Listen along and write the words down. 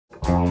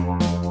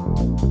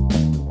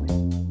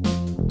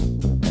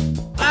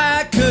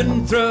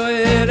throw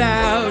it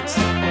out.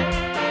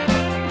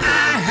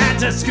 I had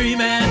to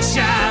scream and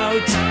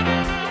shout.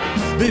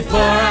 Before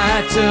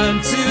I turn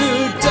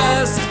to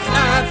dust,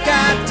 I've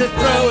got to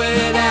throw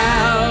it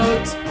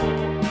out.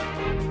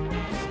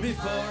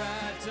 Before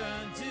I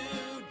turn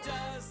to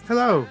dust.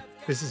 Hello,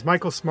 this is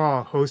Michael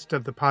Small, host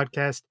of the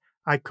podcast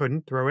I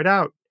Couldn't Throw It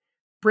Out,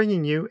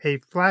 bringing you a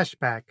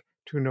flashback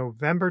to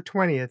November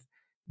 20th,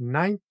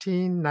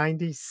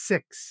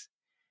 1996.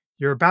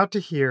 You're about to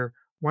hear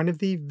one of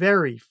the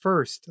very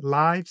first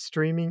live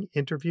streaming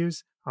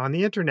interviews on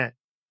the internet.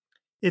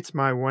 It's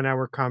my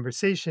 1-hour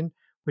conversation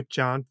with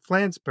John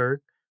Flansburgh,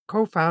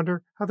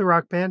 co-founder of the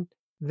rock band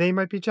They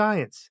Might Be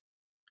Giants.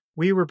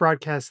 We were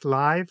broadcast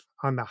live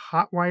on the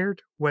HotWired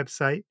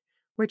website,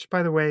 which,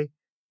 by the way,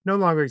 no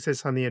longer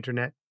exists on the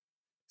internet.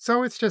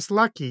 So it's just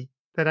lucky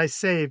that I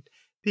saved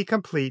the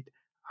complete,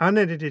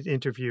 unedited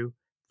interview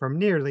from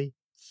nearly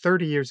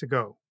 30 years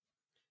ago.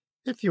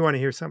 If you want to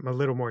hear something a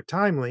little more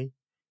timely,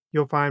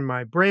 you'll find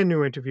my brand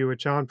new interview with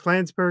John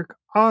Flansburgh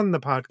on the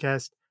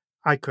podcast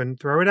I Couldn't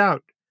Throw It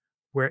Out,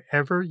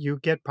 wherever you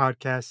get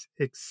podcasts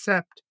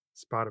except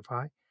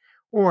Spotify,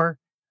 or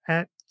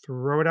at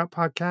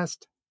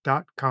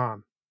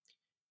throwitoutpodcast.com.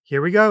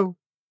 Here we go,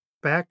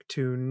 back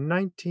to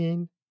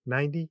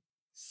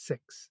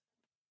 1996.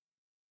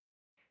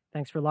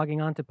 Thanks for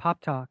logging on to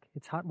Pop Talk.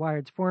 It's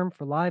HotWired's forum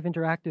for live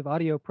interactive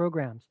audio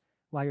programs.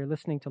 While you're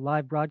listening to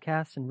live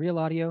broadcasts and real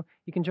audio,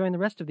 you can join the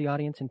rest of the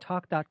audience in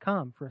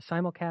talk.com for a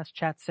simulcast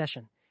chat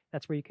session.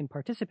 That's where you can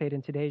participate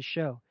in today's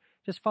show.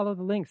 Just follow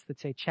the links that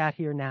say chat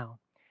here now.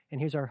 And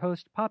here's our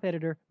host, pop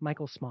editor,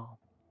 Michael Small.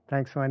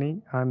 Thanks,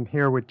 Lenny. I'm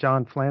here with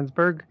John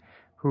Flansburgh,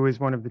 who is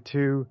one of the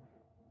two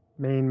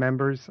main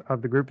members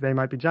of the group They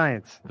Might Be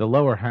Giants. The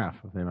lower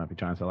half of They Might Be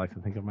Giants, I like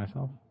to think of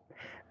myself.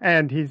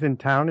 And he's in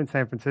town in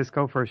San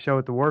Francisco for a show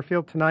at the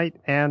Warfield tonight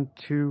and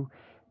to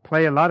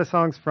play a lot of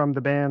songs from the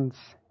band's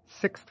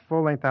sixth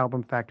full-length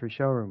album, Factory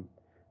Showroom,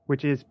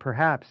 which is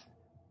perhaps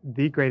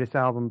the greatest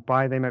album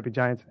by They Might Be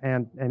Giants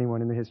and anyone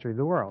in the history of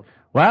the world.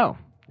 Wow.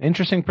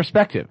 Interesting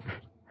perspective.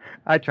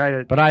 I try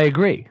to... But I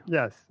agree.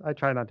 Yes, I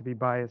try not to be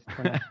biased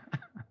when I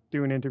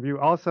do an interview.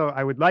 Also,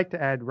 I would like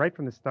to add right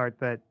from the start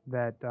that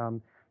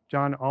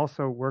John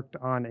also worked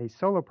on a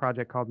solo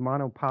project called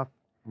Mono Puff,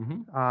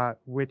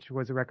 which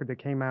was a record that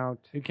came out...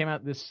 It came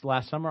out this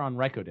last summer on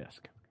Rykodisc.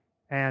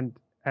 And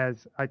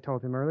as I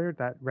told him earlier,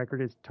 that record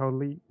is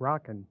totally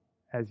rockin',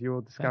 as you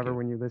will discover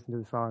when you listen to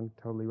the song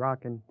Totally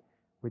Rockin',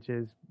 which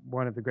is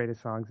one of the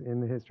greatest songs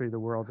in the history of the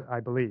world, I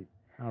believe.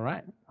 All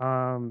right.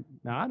 Now,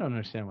 I don't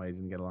understand why you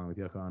didn't get along with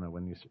Yoko Ono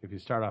if you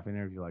start off an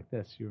interview like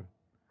this.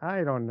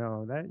 I don't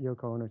know. That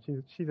Yoko Ono,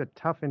 she's a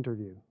tough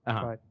interview,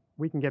 but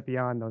we can get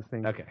beyond those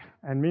things. Okay.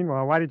 And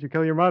meanwhile, why did you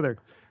kill your mother?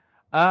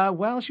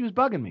 Well, she was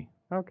bugging me.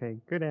 Okay,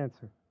 good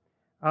answer.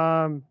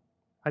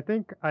 I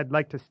think I'd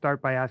like to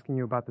start by asking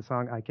you about the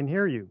song I Can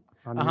Hear You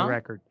on the new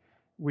record.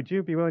 Would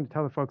you be willing to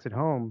tell the folks at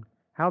home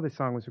how this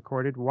song was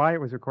recorded, why it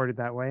was recorded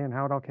that way, and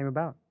how it all came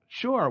about?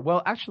 Sure.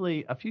 Well,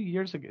 actually, a few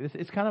years ago,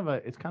 it's kind of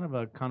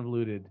a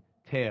convoluted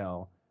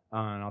tale,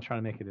 and I'll try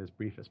to make it as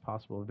brief as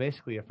possible.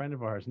 Basically, a friend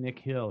of ours, Nick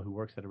Hill, who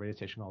works at a radio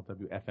station called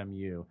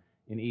WFMU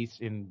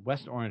in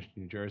West Orange,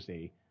 New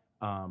Jersey,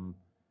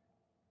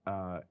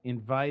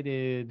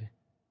 invited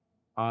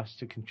us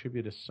to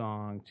contribute a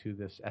song to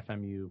this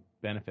FMU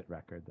benefit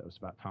record that was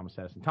about Thomas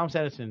Edison. Thomas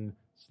Edison's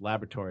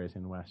laboratory is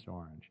in West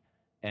Orange.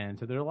 And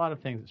so there are a lot of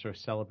things that sort of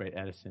celebrate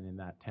Edison in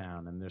that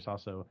town. And there's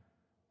also,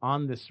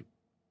 on this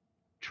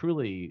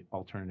truly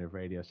alternative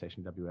radio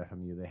station,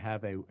 WFMU, they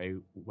have a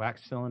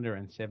wax cylinder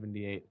and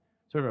 78,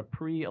 sort of a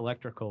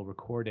pre-electrical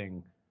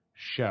recording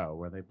show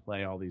where they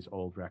play all these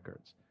old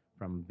records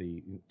from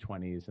the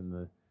 20s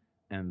and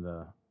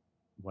the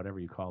whatever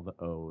you call the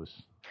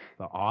O's,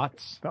 the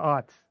aughts.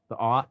 The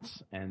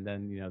aughts, and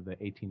then, the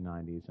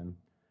 1890s. And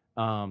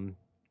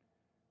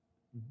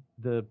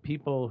the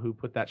people who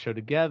put that show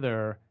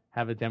together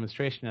have a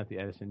demonstration at the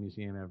Edison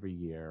Museum every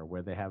year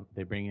where they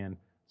bring in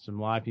some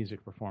live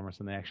music performers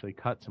and they actually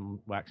cut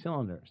some wax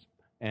cylinders.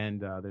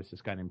 And there's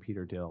this guy named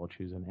Peter Dilge,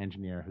 who's an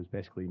engineer who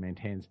basically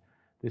maintains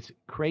this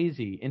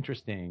crazy,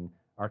 interesting,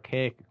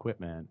 archaic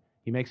equipment.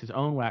 He makes his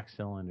own wax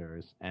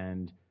cylinders,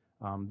 and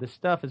this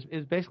stuff is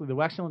basically, the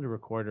wax cylinder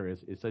recorder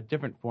is a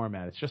different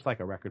format. It's just like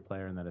a record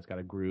player in that it's got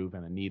a groove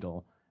and a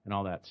needle and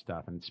all that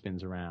stuff, and it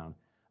spins around.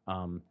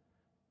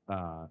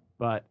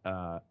 But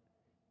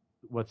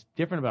what's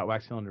different about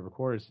wax cylinder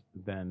recorders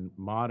than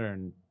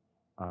modern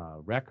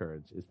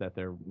records is that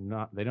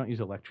they don't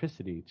use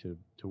electricity to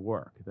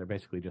work. They're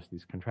basically just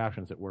these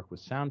contraptions that work with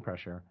sound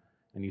pressure,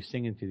 and you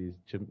sing into these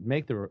to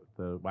make the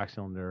wax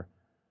cylinder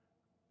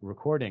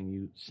recording.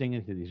 You sing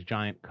into these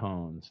giant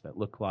cones that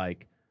look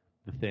like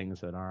the things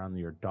that are on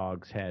your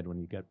dog's head when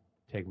you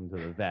take them to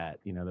the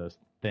vet, those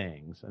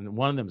things. And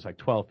one of them is like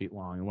 12 feet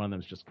long, and one of them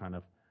is just kind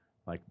of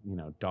like,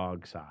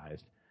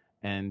 dog-sized.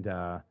 And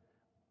I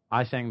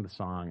sang the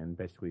song, and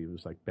basically it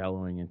was like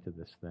bellowing into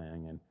this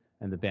thing,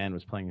 and the band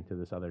was playing into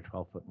this other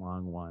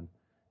 12-foot-long one.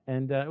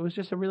 And it was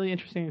just a really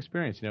interesting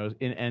experience,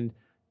 and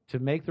to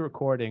make the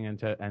recording and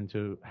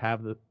to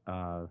have the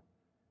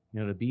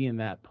to be in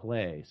that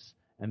place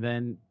and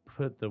then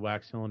put the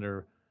wax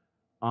cylinder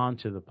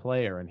onto the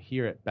player and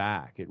hear it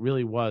back. It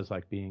really was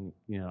like being,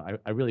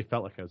 I really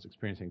felt like I was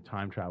experiencing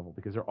time travel,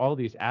 because there are all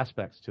these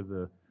aspects to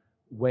the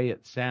way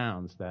it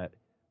sounds that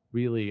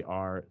really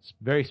are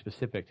very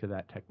specific to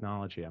that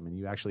technology. I mean,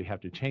 you actually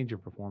have to change your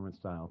performance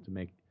style to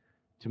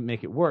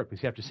make it work,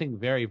 because you have to sing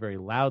very, very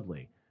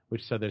loudly,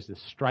 so there's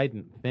this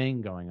strident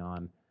thing going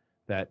on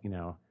that,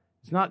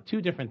 it's not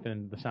too different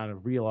than the sound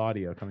of real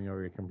audio coming over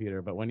your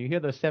computer. But when you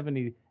hear those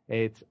 78s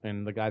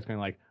and the guy's going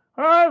like,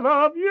 I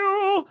love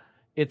you,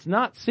 it's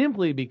not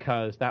simply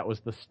because that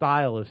was the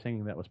style of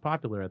singing that was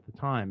popular at the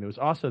time. It was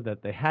also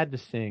that they had to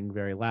sing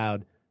very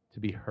loud to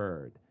be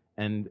heard.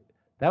 And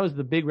that was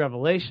the big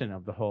revelation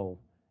of the whole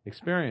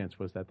experience,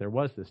 was that there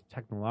was this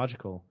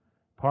technological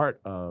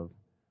part of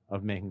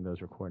making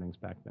those recordings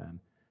back then.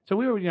 So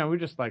we were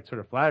just like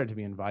sort of flattered to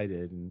be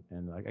invited,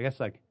 and like, I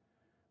guess like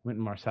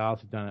Wynton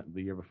Marsalis had done it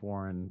the year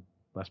before, and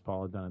Les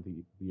Paul had done it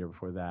the year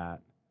before that.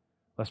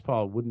 Les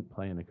Paul wouldn't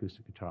play an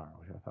acoustic guitar,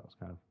 which I thought was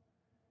kind of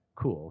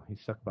cool. He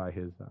stuck by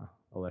his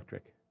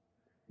electric.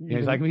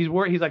 He's like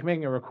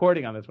making a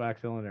recording on this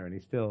wax cylinder, and he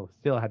still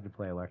had to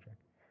play electric.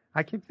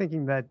 I keep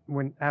thinking that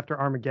after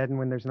Armageddon,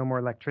 when there's no more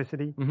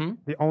electricity, Mm-hmm.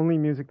 the only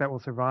music that will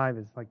survive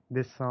is like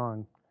this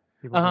song.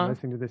 People are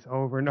listening to this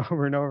over and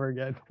over and over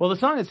again. Well, the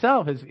song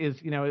itself is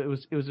it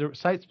was a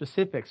site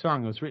specific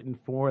song. It was written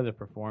for the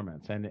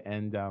performance,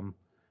 and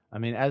I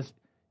mean, as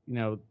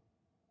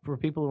for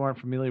people who aren't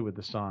familiar with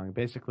the song,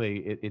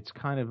 basically it's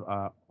kind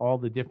of all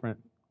the different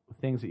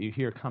things that you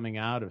hear coming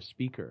out of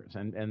speakers,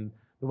 and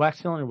the wax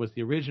cylinder was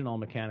the original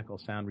mechanical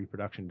sound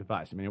reproduction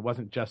device. I mean, it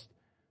wasn't just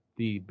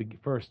the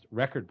first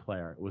record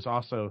player; it was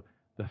also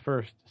the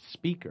first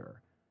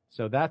speaker.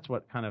 So that's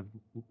what kind of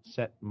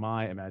set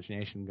my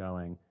imagination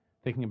going,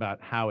 thinking about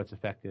how it's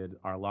affected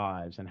our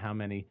lives and how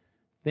many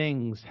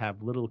things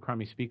have little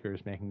crummy speakers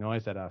making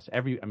noise at us.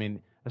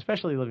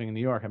 Especially living in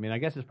New York. I mean, I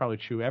guess it's probably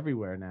true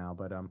everywhere now,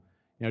 but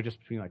just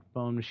between like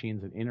phone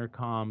machines and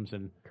intercoms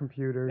and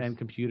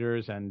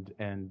computers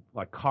and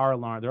like car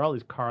alarm. There are all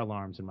these car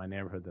alarms in my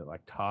neighborhood that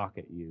like talk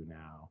at you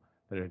now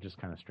that are just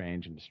kind of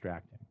strange and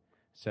distracting.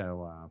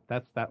 So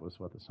that was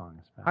what the song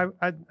is about.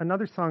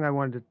 Another song I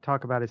wanted to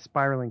talk about is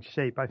Spiraling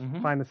Shape. I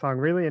find the song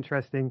really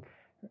interesting.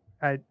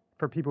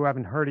 For people who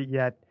haven't heard it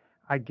yet,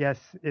 I guess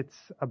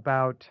it's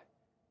about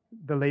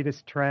the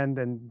latest trend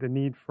and the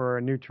need for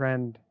a new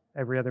trend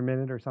every other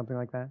minute or something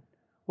like that.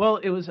 Well,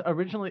 it was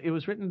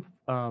written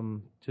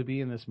to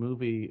be in this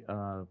movie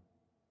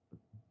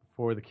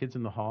for the Kids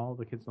in the Hall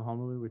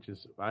movie, which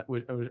is I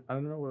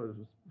don't know what it was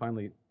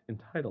finally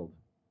entitled.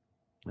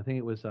 I think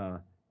it was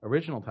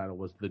original title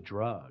was The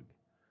Drug.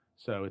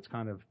 So it's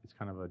kind of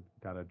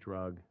got a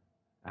drug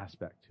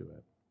aspect to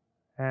it,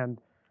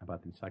 and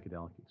about the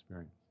psychedelic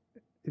experience.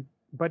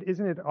 But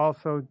isn't it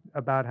also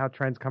about how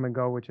trends come and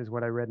go, which is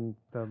what I read in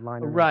the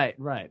line? Right.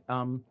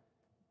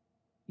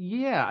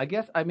 Yeah, I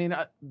guess. I mean,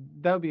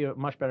 that would be a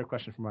much better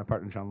question for my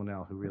partner John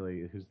Linnell,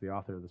 who's the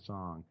author of the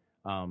song.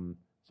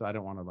 So I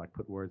don't want to like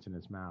put words in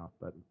his mouth,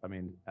 but I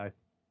mean, I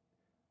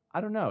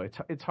don't know.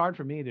 It's hard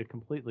for me to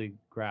completely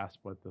grasp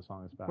what the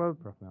song is about. Well,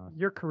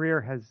 your career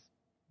has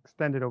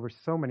extended over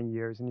so many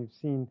years, and you've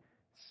seen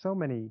so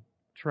many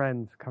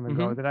trends come and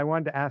go that I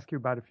wanted to ask you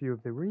about a few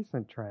of the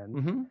recent trends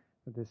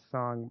that this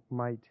song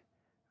might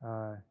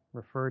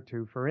refer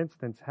to. For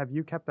instance, have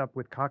you kept up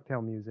with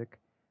cocktail music,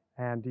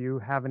 and do you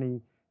have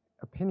any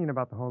opinion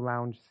about the whole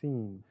lounge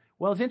scene?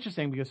 Well, it's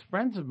interesting because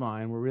friends of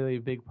mine were really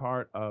a big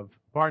part of,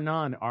 bar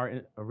none,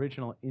 our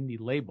original indie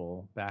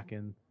label back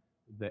in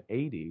the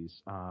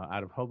 80s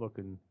out of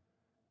Hoboken,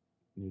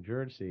 New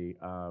Jersey,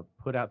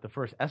 put out the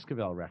first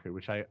Esquivel record,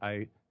 which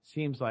I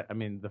seems like,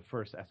 the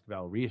first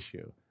Esquivel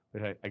reissue,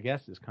 which I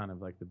guess is kind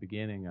of like the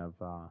beginning of,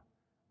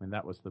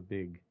 that was the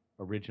big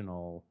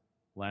original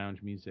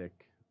lounge music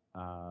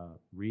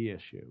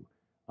reissue.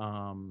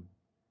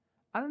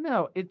 I don't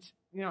know. It's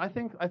I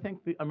think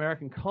the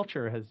American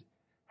culture has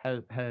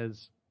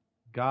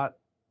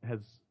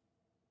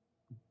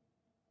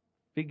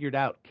figured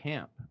out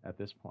camp at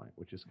this point,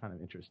 which is kind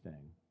of interesting.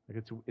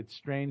 Like it's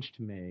strange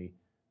to me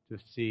to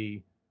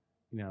see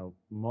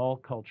mall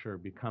culture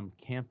become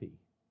campy,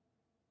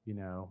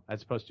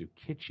 as opposed to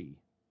kitschy,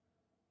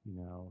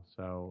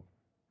 So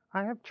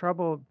I have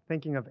trouble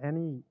thinking of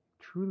any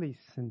truly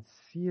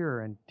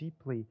sincere and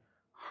deeply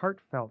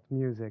heartfelt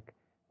music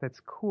that's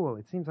cool.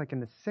 It seems like in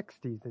the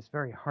 60s, this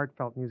very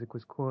heartfelt music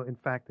was cool. In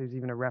fact, there's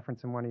even a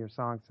reference in one of your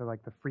songs to like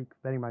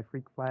letting my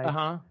freak flag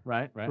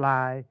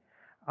fly.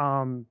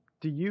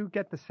 Do you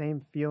get the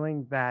same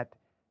feeling that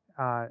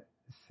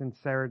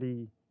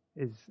sincerity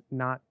is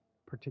not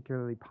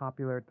particularly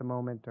popular at the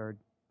moment, or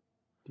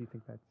do you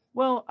think that's...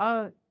 Well,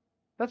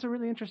 that's a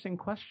really interesting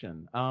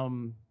question.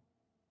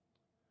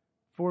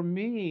 For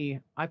me,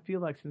 I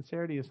feel like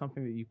sincerity is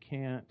something that you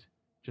can't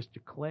just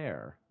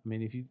declare. I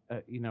mean, if you,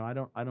 I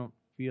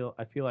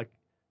feel like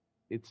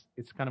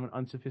it's kind of an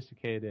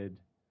unsophisticated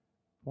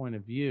point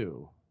of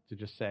view to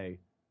just say,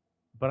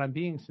 but I'm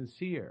being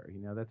sincere.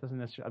 That doesn't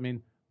necessarily,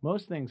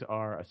 most things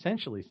are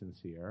essentially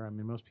sincere. I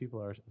mean, most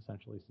people are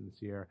essentially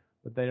sincere,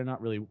 but they are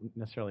not really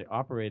necessarily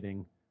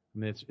operating. I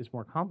mean, it's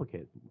more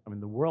complicated. I mean,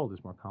 the world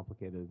is more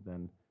complicated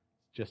than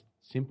just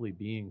simply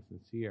being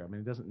sincere. I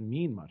mean, it doesn't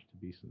mean much to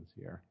be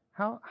sincere.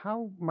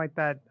 How might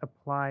that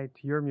apply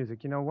to your music?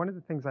 One of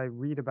the things I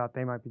read about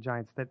They Might Be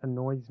Giants that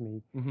annoys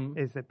me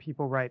is that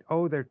people write,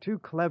 "Oh, they're too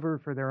clever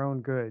for their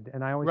own good,"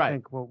 and I always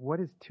think, well, what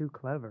is too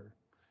clever?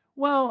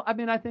 Well, I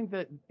mean, I think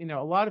that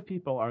a lot of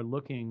people are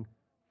looking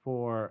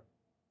for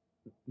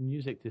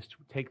music to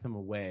take them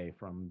away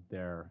from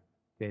their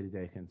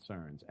day-to-day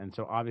concerns, and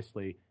so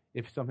obviously,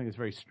 if something is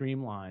very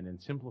streamlined and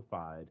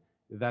simplified,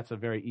 that's a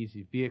very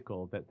easy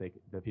vehicle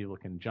that people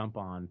can jump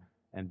on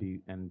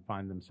and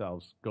find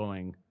themselves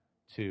going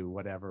to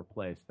whatever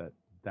place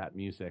that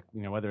music,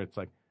 whether it's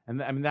like,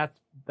 and I mean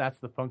that's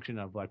the function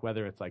of like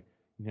whether it's like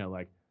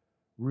like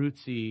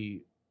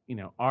rootsy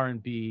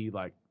R&B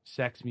like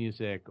sex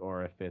music,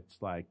 or if it's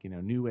like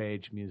new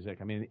age music.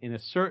 I mean, in a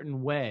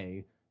certain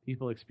way,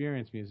 people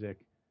experience music.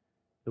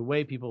 The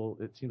way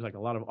it seems like a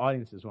lot of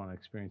audiences want to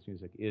experience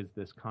music is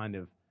this kind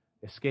of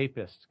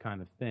escapist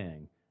kind of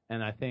thing,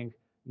 and I think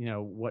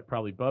what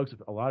probably bugs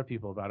a lot of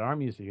people about our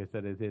music is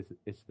that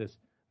it's this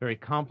very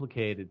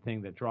complicated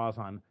thing that draws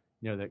on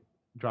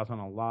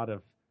a lot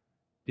of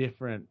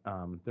different.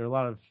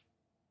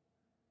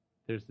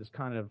 There's this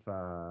kind of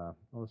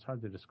well, it's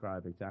hard to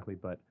describe exactly,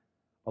 but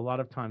a lot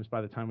of times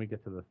by the time we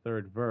get to the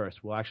third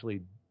verse, we'll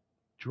actually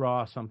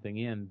draw something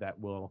in that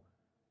will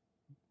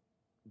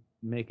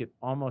make it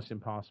almost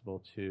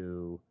impossible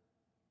to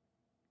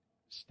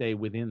stay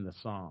within the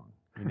song.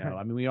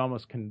 I mean, we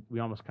almost kind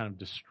of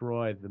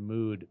destroy the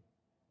mood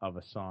of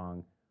a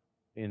song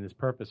in this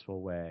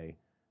purposeful way,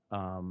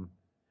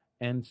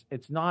 and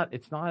it's not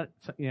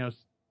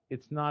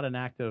an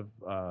act of.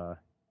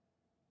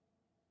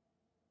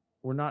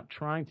 We're not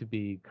trying to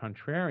be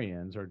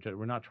contrarians, or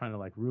we're not trying to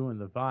like ruin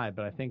the vibe.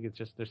 But I think it's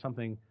just there's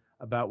something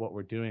about what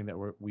we're doing that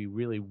we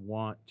really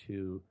want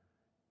to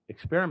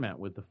experiment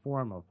with the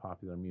form of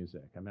popular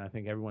music. I mean, I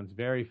think everyone's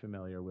very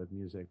familiar with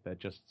music that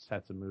just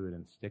sets a mood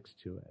and sticks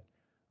to it.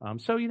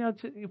 So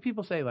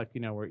people say like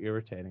we're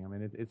irritating. I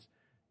mean it's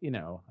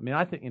I mean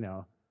I think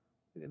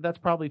that's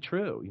probably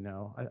true.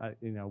 I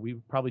we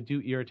probably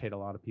do irritate a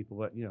lot of people,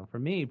 but for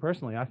me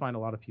personally, I find a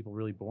lot of people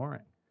really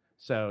boring.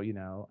 So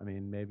I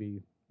mean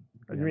maybe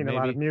a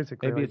lot of music.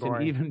 Maybe really it's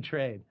boring. an even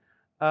trade.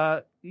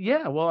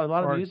 Yeah, well, a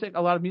lot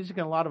of music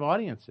and a lot of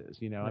audiences.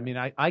 I mean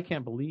I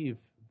can't believe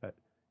that.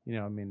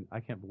 I mean I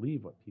can't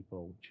believe what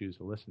people choose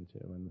to listen to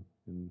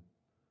in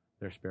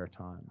their spare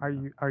time.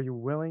 Are you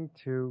willing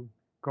to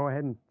go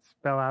ahead and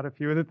spell out a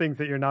few of the things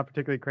that you're not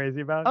particularly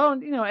crazy about? Oh,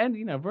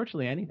 and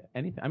virtually anything.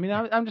 I mean,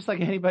 I'm just like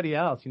anybody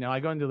else. I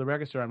go into the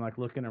record store, I'm like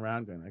looking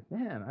around, going like,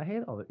 man, I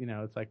hate all that.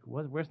 It's like,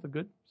 where's the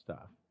good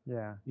stuff?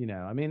 Yeah.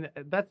 I mean,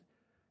 that's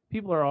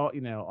people are all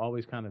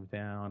always kind of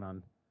down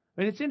on.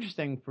 I mean, it's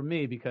interesting for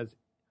me because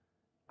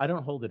I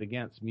don't hold it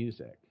against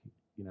music.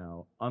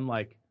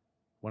 Unlike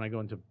when I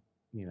go into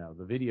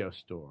the video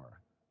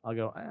store, I'll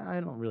go, I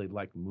don't really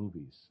like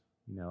movies.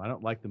 I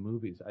don't like the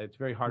movies. It's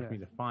very hard for me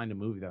to find a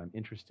movie that I'm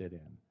interested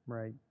in.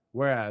 Right.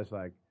 Whereas,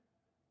 like,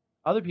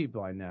 other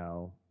people I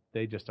know,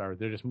 they're just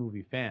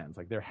movie fans.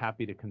 Like, they're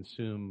happy to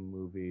consume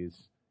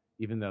movies,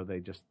 even though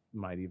they just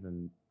might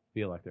even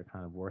feel like they're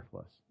kind of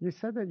worthless. You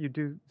said that you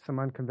do some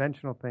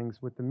unconventional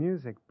things with the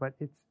music, but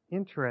it's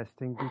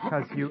interesting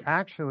because you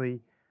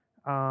actually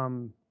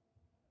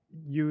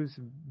use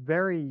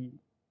very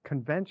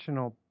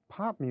conventional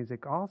pop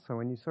music also,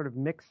 and you sort of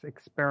mix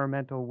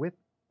experimental with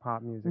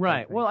pop music.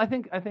 Right. Well, I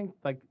think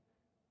like,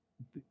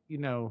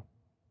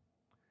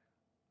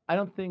 I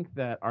don't think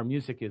that our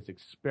music is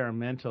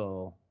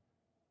experimental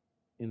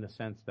in the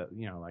sense that,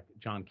 like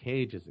John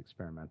Cage is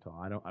experimental.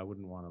 I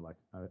wouldn't want to like,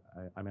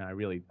 I mean,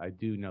 I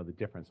do know the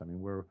difference. I mean,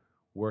 we're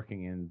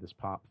working in this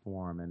pop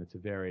form, and it's a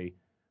very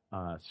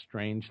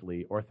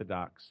strangely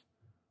orthodox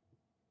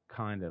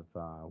kind of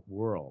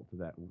world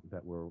that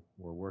we're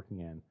working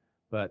in.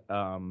 But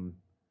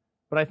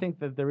I think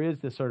that there is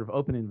this sort of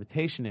open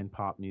invitation in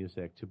pop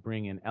music to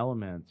bring in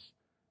elements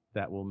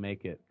that will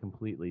make it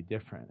completely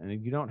different.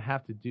 And you don't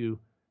have to do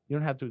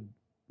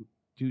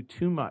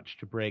too much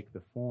to break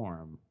the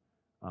form,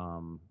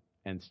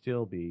 and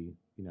still be,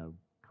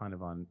 kind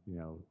of on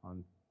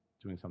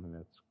doing something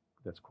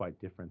that's quite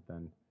different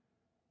than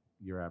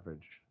your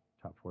average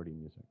top 40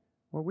 music.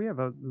 Well, we have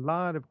a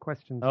lot of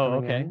questions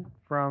coming in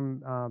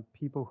from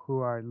people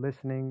who are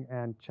listening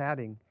and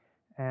chatting.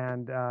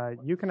 And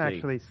you can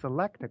actually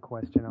select a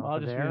question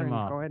over there and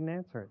go ahead and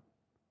answer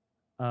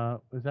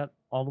it. Is that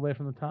all the way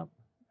from the top?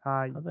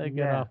 How do they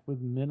get off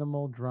with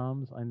minimal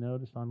drums? I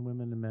noticed on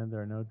Women and Men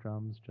there are no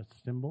drums,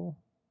 just cymbal.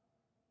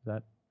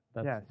 That's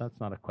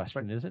not a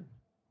question, is it?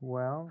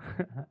 Well,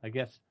 I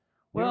guess.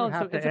 Well,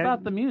 it's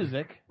about the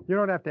music. You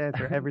don't have to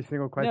answer every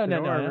single question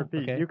no, or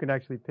repeat. Okay. You can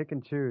actually pick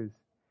and choose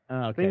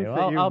things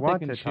that you I'll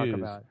want pick and to talk choose.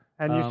 about.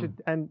 And you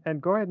should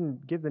and go ahead and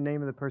give the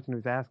name of the person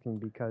who's asking,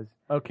 because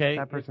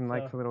that person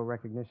likes a little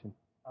recognition.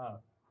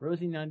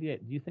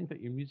 Rosie98, do you think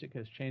that your music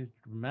has changed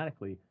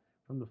dramatically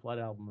from the Flood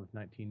album of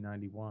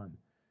 1991.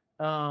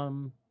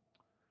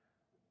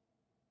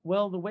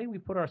 Well, the way we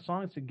put our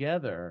songs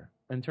together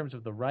in terms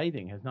of the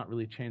writing has not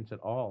really changed at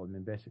all. I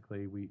mean,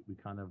 basically, we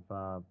kind of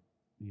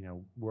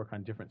work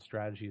on different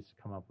strategies to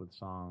come up with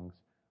songs.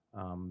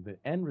 The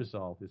end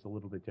result is a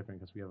little bit different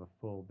because we have a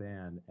full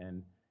band,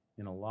 and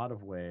in a lot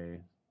of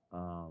ways,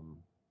 I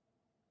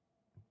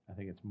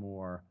think it's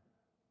more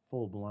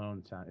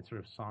full-blown sound. It's sort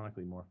of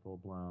sonically more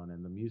full-blown,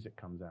 and the music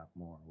comes out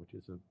more, which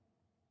is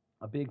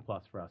a big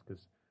plus for us,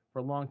 because for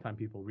a long time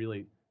people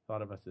really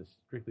thought of us as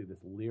strictly this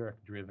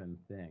lyric-driven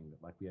thing,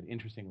 that like we had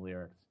interesting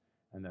lyrics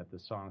and that the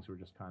songs were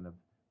just kind of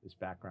this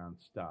background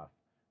stuff.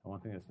 And one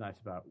thing that's nice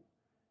about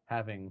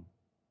having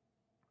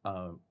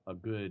a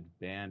good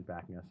band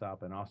backing us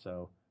up, and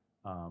also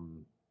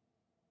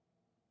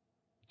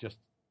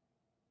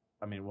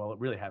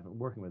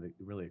working with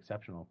really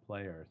exceptional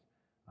players,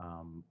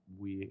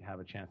 we have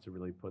a chance to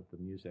really put the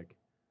music,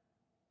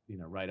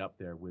 right up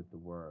there with the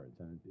words,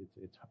 and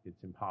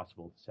it's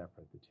impossible to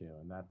separate the two,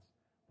 and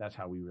that's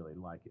how we really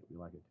like it. We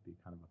like it to be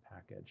kind of a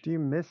package. Do you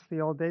miss the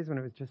old days when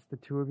it was just the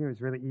two of you? It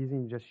was really easy.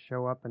 You just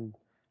show up and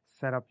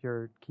set up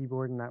your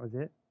keyboard, and that was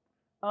it.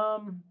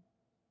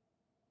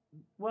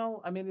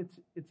 Well, I mean,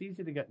 it's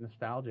easy to get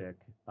nostalgic.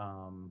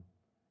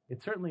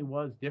 It certainly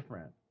was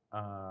different.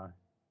 I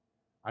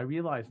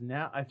realize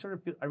now, as in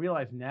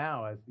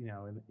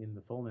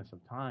the fullness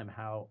of time,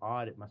 how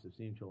odd it must have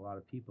seemed to a lot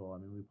of people. I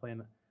mean, we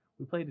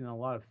played in a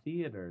lot of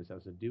theaters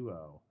as a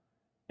duo,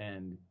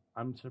 and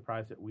I'm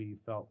surprised that we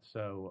felt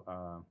so.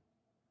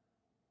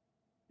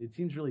 It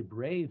seems really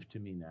brave to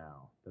me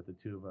now that the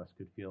two of us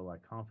could feel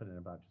like confident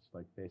about just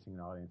like facing an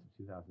audience of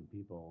 2,000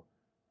 people,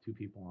 two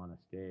people on a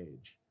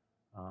stage.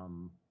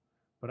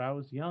 But I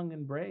was young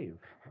and brave.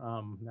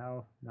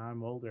 Now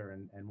I'm older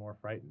and more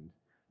frightened.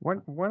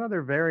 One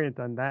other variant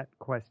on that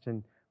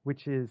question,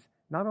 which is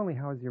not only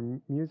how has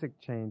your music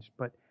changed,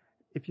 but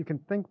if you can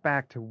think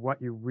back to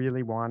what you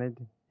really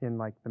wanted in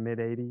like the mid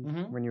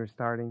 80s when you were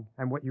starting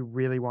and what you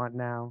really want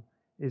now,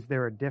 is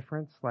there a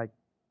difference? Like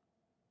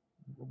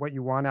what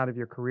you want out of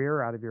your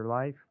career, out of your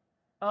life?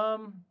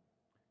 Well,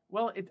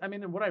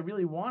 what I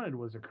really wanted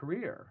was a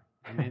career.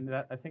 I mean,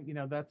 I think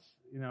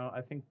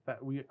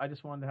I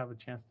just wanted to have a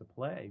chance to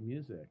play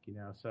music,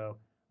 so,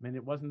 I mean,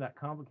 it wasn't that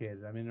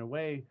complicated. I mean, in a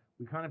way,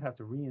 we kind of have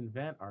to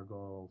reinvent our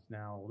goals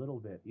now a little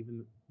bit,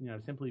 even,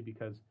 simply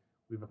because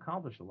we've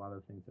accomplished a lot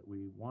of the things that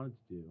we wanted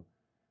to do.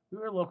 We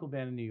were a local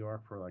band in New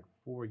York for like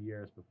 4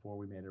 years before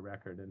we made a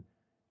record. And,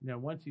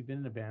 once you've been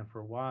in a band for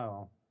a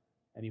while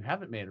and you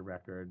haven't made a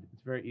record,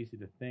 it's very easy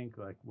to think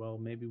like, well,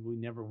 maybe we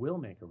never will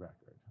make a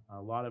record.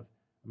 A lot of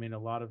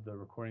the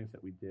recordings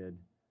that we did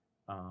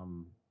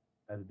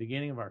at the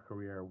beginning of our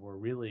career were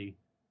really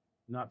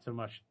not so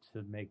much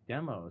to make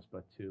demos,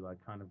 but to like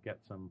kind of get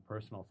some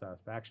personal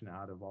satisfaction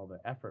out of all the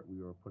effort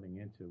we were putting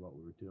into what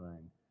we were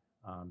doing,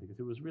 because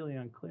it was really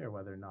unclear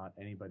whether or not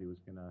anybody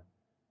was going to,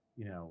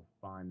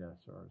 find us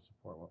or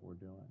support what we're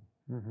doing.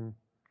 Mm-hmm.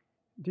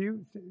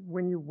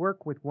 When you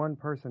work with one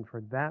person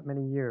for that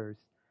many years,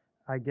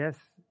 I guess,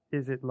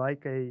 is it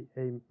like a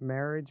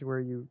marriage where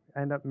you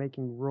end up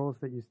making rules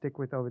that you stick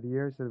with over the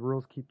years? The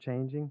rules keep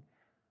changing?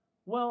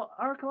 Well,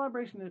 our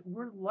collaboration,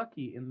 we're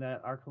lucky in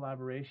that our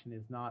collaboration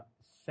is not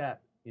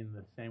set in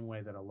the same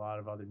way that a lot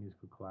of other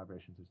musical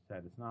collaborations are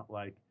set. It's not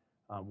like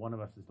one of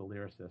us is the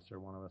lyricist or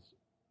one of us,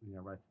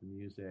 writes the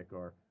music,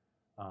 or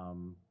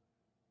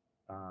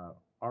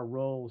our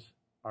roles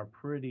are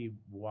pretty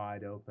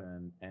wide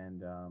open,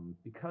 and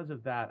because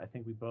of that, I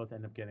think we both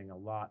end up getting a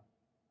lot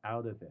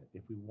out of it.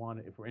 If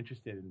we're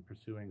interested in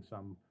pursuing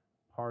some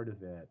part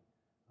of it,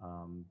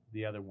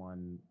 the other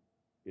one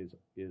is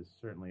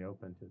certainly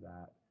open to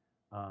that.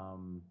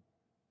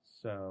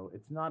 So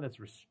it's not as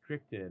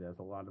restricted as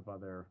a lot of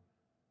other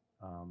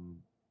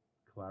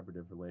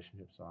collaborative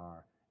relationships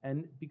are.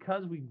 And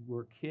because we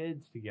were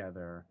kids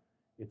together,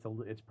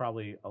 it's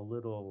probably a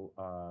little,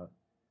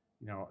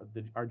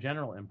 our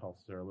general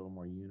impulses are a little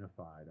more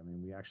unified. I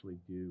mean, we actually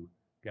do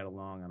get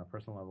along on a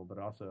personal level, but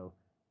also,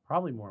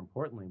 probably more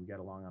importantly, we get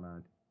along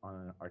on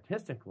an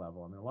artistic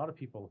level. I mean, a lot of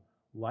people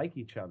like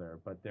each other,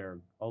 but their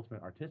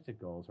ultimate artistic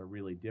goals are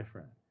really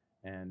different.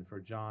 And for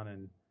John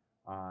and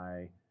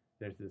I,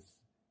 there's this,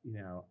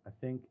 I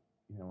think,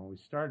 when we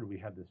started, we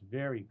had this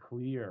very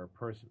clear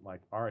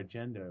like our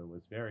agenda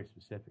was very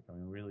specific. I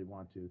mean, we really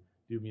want to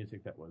do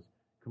music that was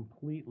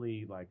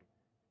completely like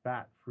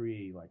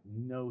fat-free, like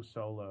no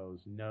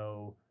solos,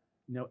 no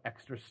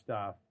extra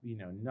stuff,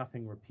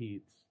 nothing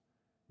repeats,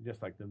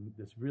 just like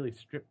this really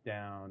stripped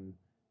down,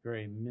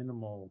 very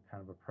minimal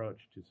kind of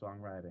approach to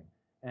songwriting.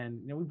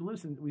 And we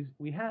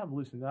have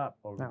loosened up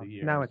over the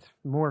years. Now it's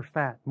more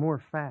fat.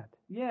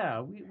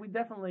 Yeah, we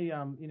definitely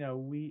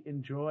we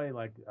enjoy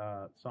like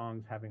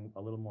songs having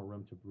a little more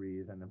room to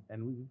breathe,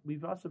 and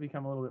we've also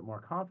become a little bit more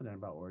confident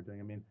about what we're doing.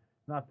 I mean,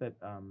 not that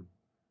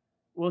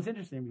well, it's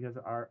interesting because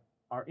our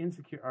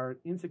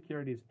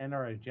insecurities and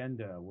our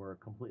agenda were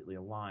completely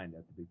aligned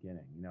at the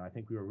beginning. I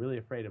think we were really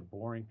afraid of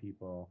boring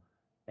people,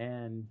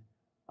 and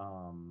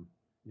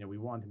we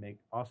wanted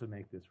to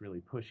make this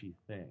really pushy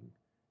thing.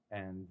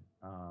 And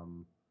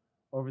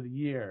over the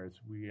years,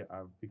 we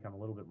have become a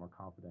little bit more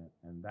confident,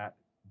 and that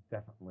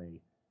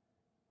definitely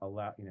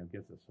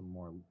gives us some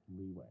more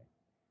leeway.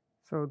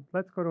 So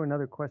let's go to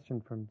another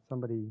question from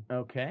somebody.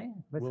 Okay.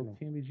 Listening. Will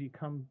TMBG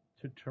come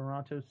to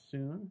Toronto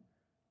soon?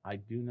 I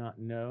do not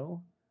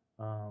know.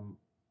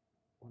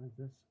 What is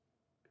this?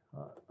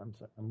 I'm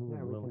sorry. I'm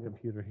moving a little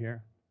computer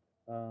here.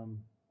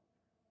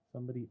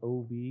 Somebody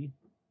OB.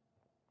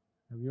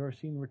 Have you ever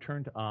seen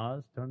Return to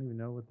Oz? Don't even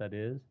know what that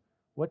is.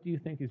 What do you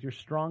think is your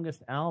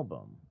strongest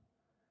album?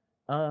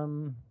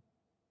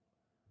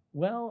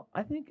 Well,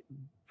 I think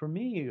for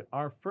me,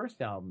 our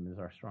first album is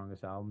our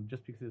strongest album,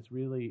 just because it's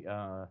really,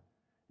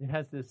 it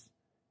has this,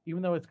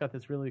 even though it's got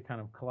this really kind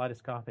of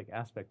kaleidoscopic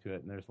aspect to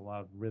it, and there's a lot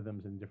of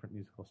rhythms and different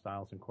musical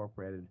styles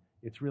incorporated,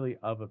 it's really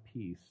of a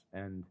piece,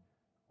 and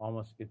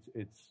almost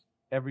it's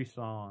every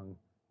song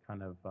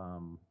kind of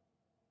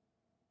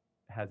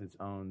has its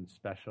own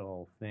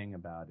special thing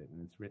about it,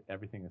 and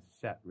everything is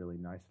set really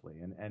nicely.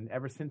 And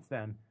ever since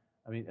then,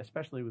 I mean,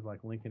 especially with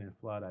like Lincoln and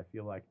Flood, I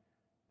feel like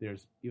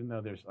even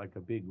though there's like a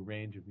big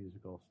range of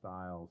musical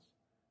styles,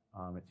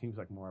 it seems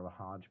like more of a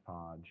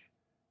hodgepodge.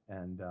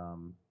 And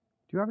do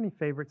you have any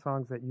favorite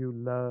songs that you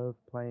love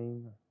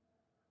playing?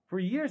 For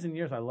years and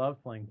years, I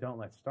loved playing "Don't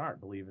Let's Start,"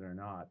 believe it or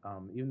not.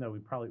 Even though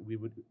we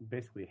would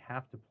basically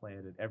have to play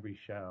it at every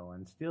show,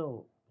 and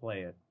still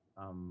play it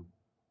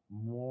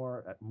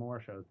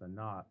more shows than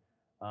not,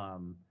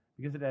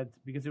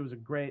 because it was a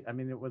great. I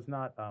mean, it was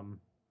not.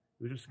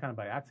 It was just kind of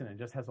by accident.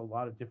 It just has a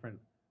lot of different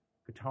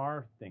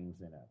guitar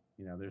things in it.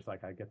 You know, there's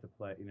like I get to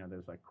play. You know,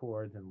 there's like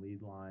chords and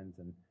lead lines,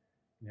 and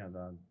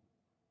the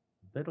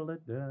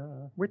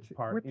which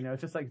part. You know,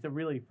 it's just like it's a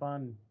really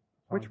fun.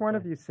 Which one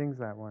of you sings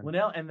that one? Well,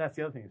 Nell, and that's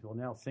the other thing is,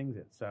 Nell sings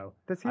it, so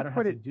I don't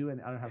have to do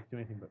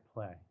anything but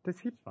play. Does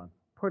he it's fun.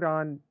 Put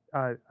on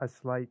a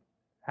slight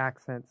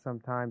accent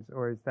sometimes,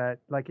 or is that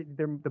like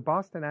the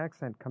Boston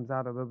accent comes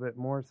out a little bit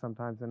more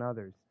sometimes than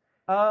others?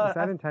 Is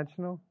that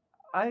intentional?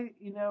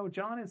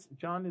 John is.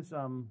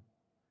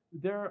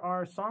 There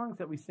are songs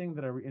that we sing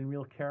that are in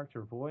real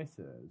character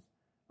voices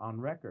on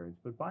records,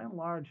 but by and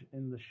large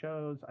in the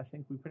shows, I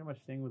think we pretty much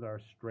sing with our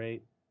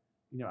straight.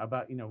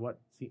 About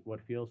what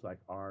feels like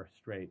our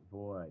straight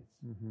voice.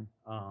 Mm-hmm.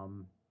 I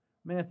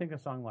mean, I think a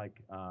song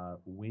like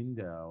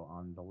 "Window"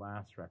 on the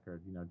last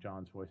record,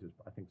 John's voice is,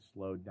 I think,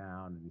 slowed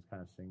down, and he's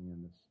kind of singing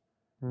in this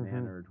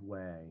mannered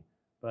way.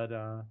 But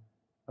I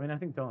mean, I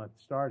think "Don't Let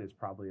Start" is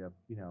probably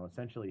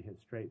essentially his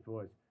straight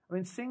voice. I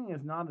mean, singing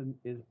is not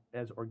is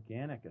as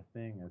organic a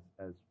thing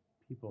as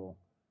people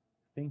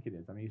think it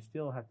is. I mean,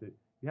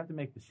 you have to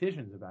make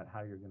decisions about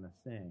how you're going to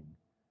sing,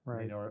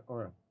 right? I mean,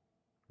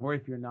 or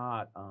if you're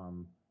not,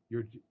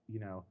 you're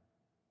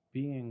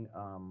being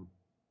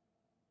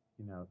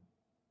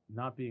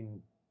not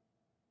being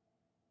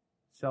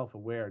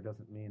self-aware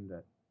doesn't mean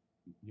that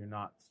you're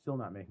still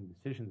not making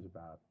decisions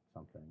about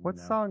something. What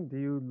song do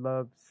you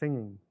love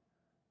singing?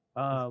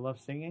 Love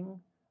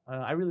singing?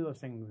 I really love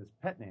singing this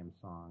Pet Name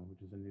song,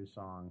 which is a new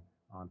song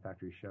on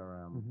Factory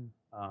Showroom.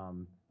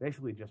 Mm-hmm.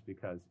 Basically just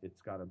because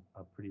it's got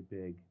a pretty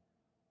big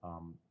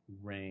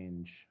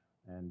range,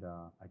 and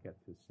I get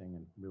to sing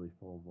in really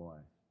full voice.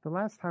 The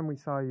last time we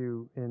saw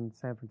you in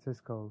San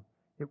Francisco,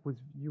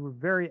 you were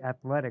very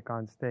athletic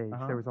on stage.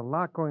 Uh-huh. There was a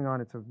lot going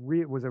on. It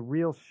was a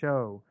real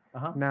show.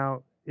 Uh-huh.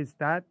 Now, is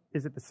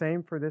it the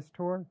same for this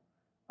tour?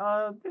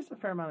 There's a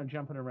fair amount of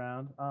jumping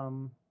around.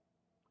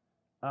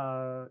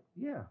 Yeah,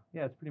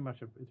 it's pretty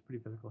much it's a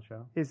pretty physical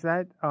show. Is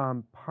that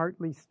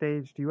partly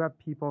staged? Do you have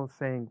people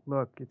saying,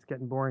 "Look, it's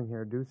getting boring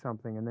here. Do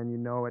something," and then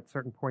at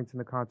certain points in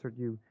the concert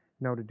to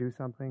do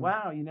something?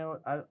 Wow,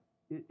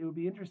 it would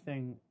be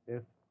interesting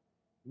if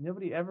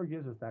nobody ever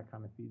gives us that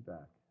kind of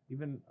feedback,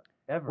 even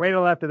ever. Wait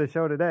till after the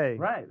show today.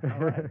 Right. All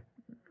right.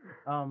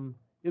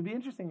 It'd be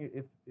interesting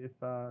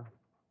if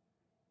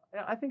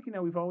I think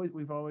we've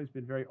always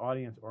been very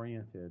audience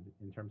oriented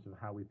in terms of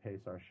how we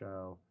pace our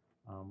show.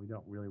 We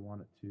don't really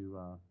want it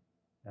to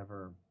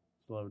ever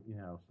slow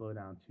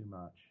down too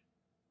much.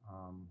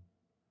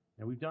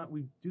 And we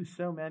do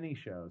so many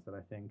shows that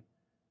I think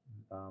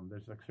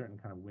there's a certain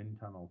kind of wind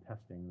tunnel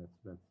testing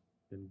that's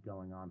been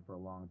going on for a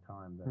long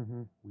time, that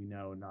mm-hmm. we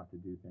know not to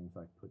do things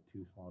like put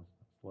two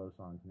slow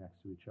songs next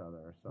to each other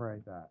or stuff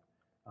like that.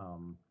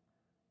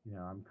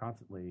 I'm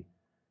constantly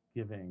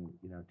giving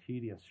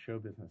tedious show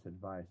business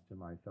advice to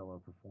my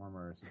fellow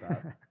performers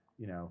about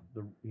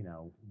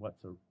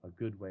what's a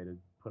good way to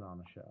put on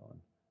a show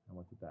and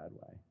what's a bad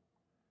way.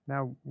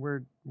 Now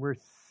we're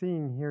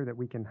seeing here that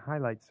we can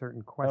highlight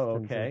certain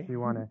questions if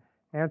you want to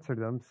answer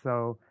them.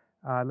 So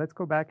let's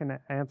go back and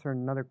answer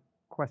another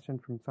question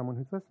from someone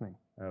who's listening.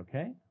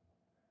 Okay.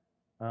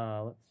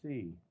 Let's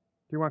see.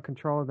 Do you want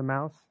control of the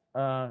mouse?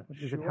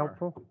 Is sure. it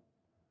helpful?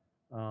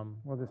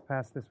 We'll just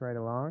pass this right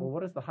along. Well,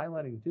 what does the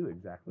highlighting do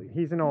exactly?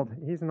 He's an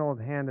old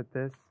hand at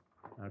this.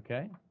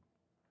 Okay.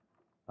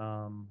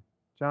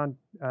 John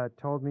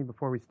told me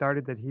before we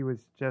started that he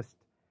was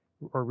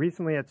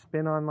recently at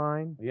Spin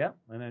Online. Yeah,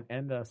 and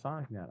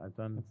SonicNet. I've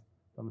done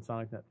done the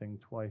SonicNet thing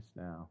twice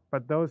now.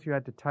 But those you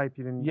had to type,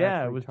 you didn't. Yeah,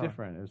 it actually was talk.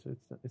 different.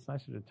 It's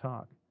nicer to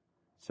talk.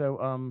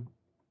 So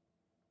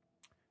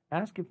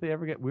ask if they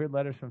ever get weird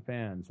letters from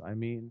fans. I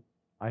mean,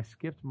 I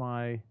skipped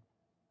my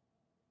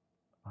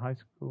high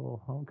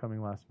school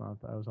homecoming last month.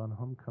 I was on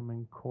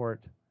homecoming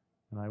court,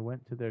 and I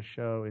went to their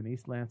show in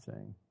East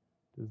Lansing.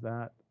 Does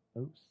that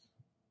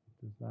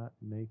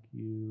make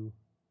you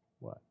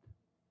what?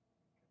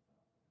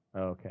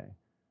 Okay.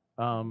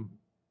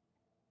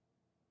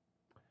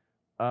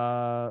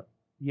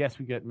 Yes,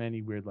 we get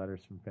many weird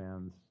letters from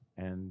fans,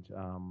 and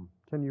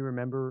Can you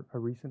remember a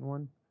recent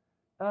one?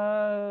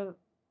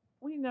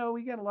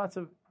 we get a lot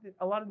of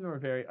them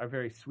are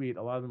very sweet.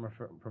 A lot of them are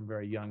from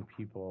very young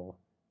people,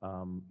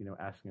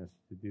 asking us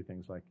to do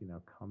things like,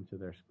 come to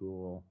their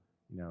school,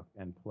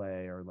 and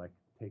play, or like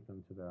take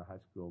them to their high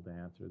school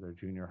dance or their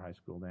junior high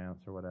school dance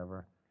or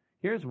whatever.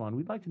 Here's one.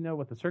 We'd like to know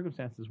what the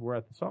circumstances were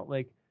at the Salt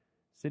Lake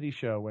City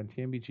show when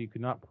TMBG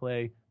could not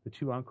play the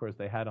 2 encores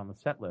they had on the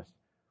set list.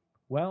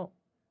 Well,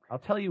 I'll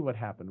tell you what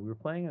happened. We were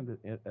playing at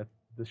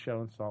the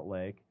show in Salt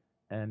Lake,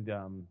 and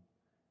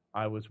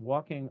I was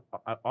walking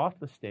off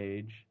the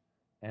stage,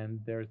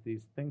 and there's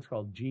these things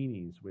called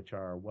genies, which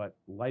are what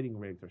lighting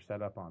rigs are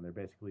set up on. They're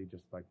basically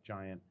just like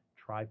giant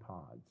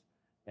tripods.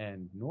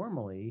 And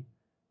normally,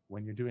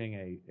 when you're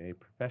doing a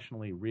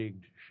professionally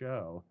rigged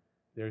show,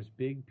 there's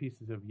big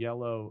pieces of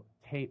yellow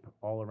tape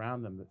all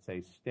around them that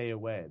say "stay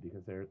away,"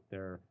 because they're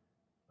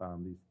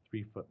these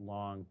 3-foot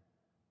long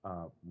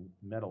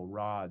metal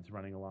rods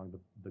running along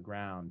the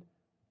ground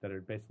that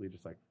are basically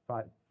just like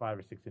 5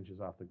 or 6 inches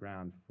off the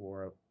ground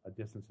for a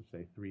distance of,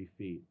 say, 3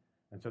 feet.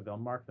 And so they'll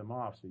mark them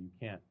off so you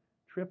can't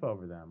trip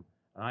over them.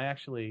 And I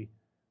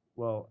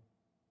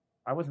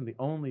wasn't the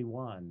only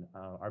one.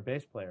 Our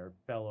bass player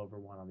fell over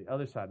one on the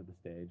other side of the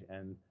stage,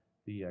 and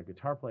the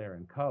guitar player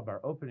in Cub,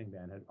 our opening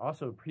band, had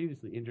also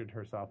previously injured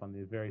herself on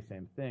the very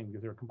same thing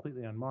because they were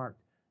completely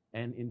unmarked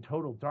and in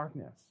total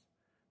darkness.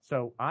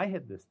 So I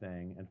hit this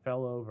thing and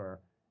fell over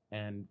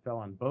and fell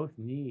on both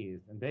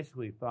knees and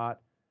basically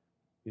thought,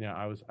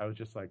 I was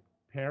just like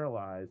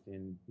paralyzed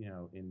in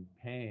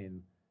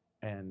pain.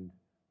 And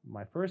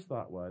my first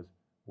thought was,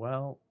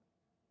 well,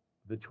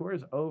 the tour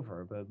is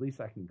over, but at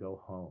least I can go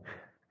home.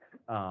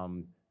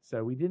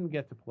 So we didn't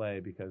get to play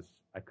because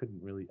I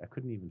couldn't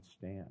even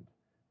stand.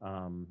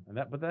 I'm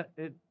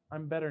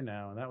better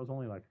now, and that was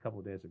only like a couple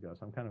of days ago,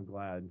 so I'm kind of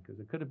glad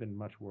because it could have been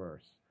much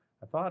worse.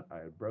 I thought I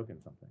had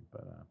broken something,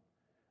 but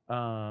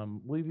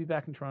will you be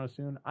back in Toronto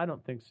soon? I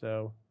don't think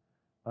so.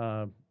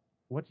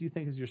 What do you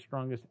think is your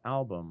strongest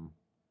album?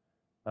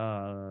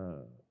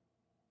 Well,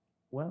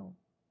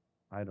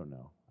 I don't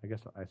know. I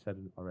guess I said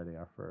it already,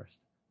 our first.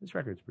 This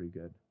record's pretty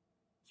good.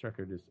 This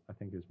record I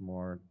think is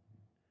more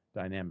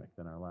dynamic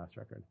than our last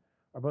record.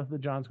 Are both of the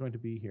Johns going to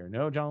be here?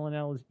 No, John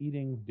Linnell is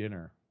eating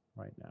dinner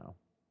right now.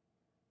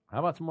 How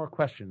about some more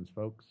questions,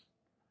 folks?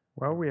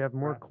 Well, we have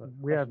more.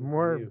 We have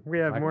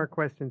more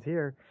questions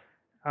here.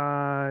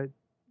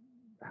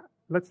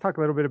 Let's talk a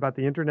little bit about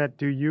the internet.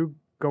 Do you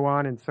go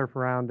on and surf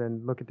around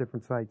and look at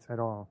different sites at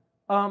all?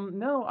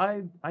 No,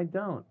 I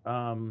don't.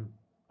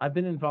 I've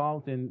been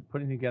involved in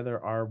putting together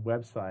our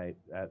website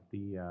at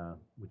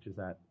which is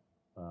at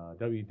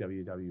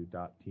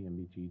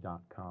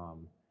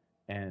www.tmbg.com,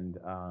 and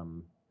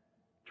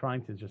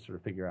trying to just sort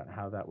of figure out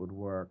how that would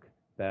work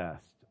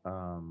best.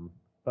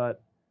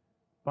 But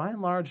by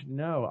and large,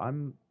 no.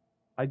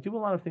 I do a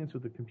lot of things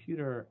with the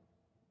computer,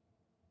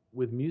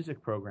 with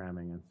music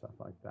programming and stuff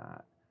like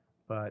that.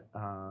 But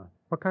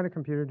what kind of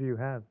computer do you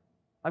have?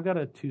 I've got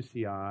a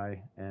 2CI,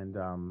 and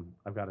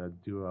I've got a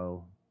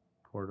Duo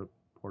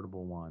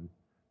portable one.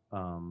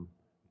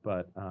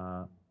 But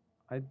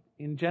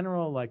in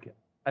general, like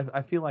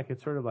I feel like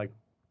it's sort of like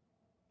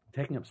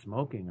taking up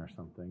smoking or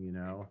something,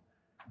 I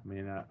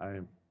mean,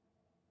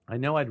 I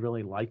know I'd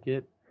really like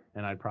it,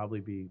 and I'd probably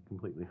be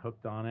completely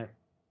hooked on it.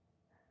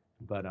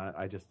 But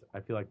I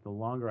feel like the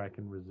longer I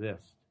can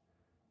resist,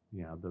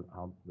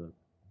 the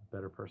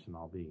better person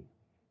I'll be.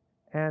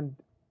 And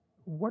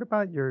what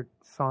about your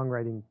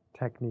songwriting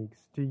techniques?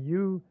 Do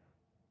you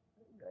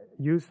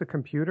use the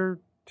computer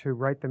to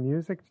write the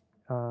music?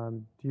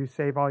 Do you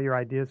save all your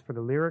ideas for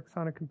the lyrics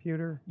on a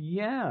computer?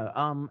 Yeah.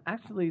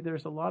 Actually,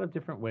 there's a lot of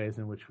different ways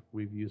in which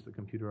we've used the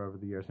computer over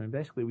the years. I mean,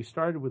 basically, we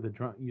started with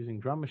using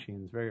drum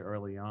machines very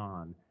early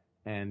on.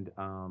 And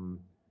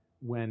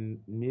when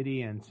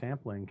MIDI and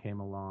sampling came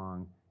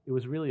along, it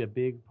was really a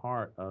big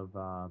part of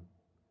our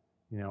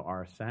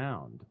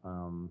sound.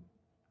 I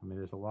mean,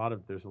 there's a lot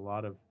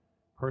of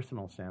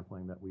personal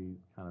sampling that we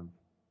kind of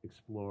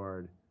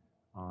explored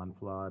on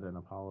Flood and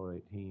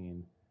Apollo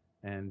 18,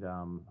 and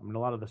I mean, a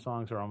lot of the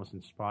songs are almost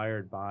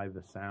inspired by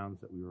the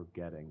sounds that we were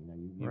getting.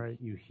 Right.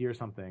 You hear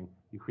something,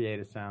 you create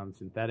a sound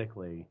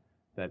synthetically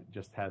that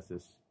just has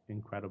this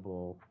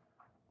incredible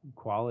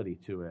quality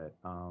to it.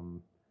 I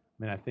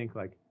mean, I think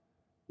like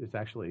it's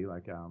actually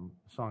like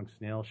song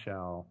Snail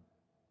Shell,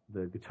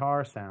 the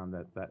guitar sound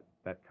that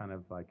kind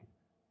of like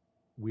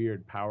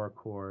weird power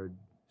chord,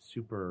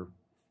 super,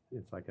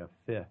 it's like a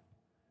fifth,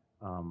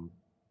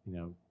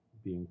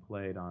 being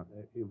played on.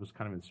 It was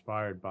kind of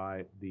inspired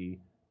by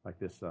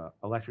this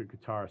electric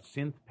guitar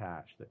synth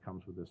patch that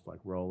comes with this like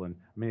Roland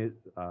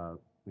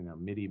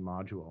MIDI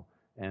module.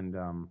 And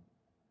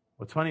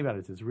what's funny about it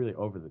is it's really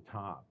over the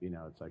top.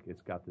 It's like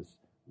it's got this.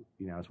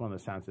 It's one of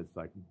those sounds that's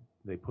like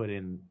they put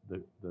in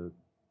the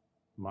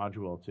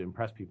module to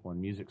impress people in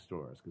music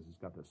stores because it's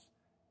got this,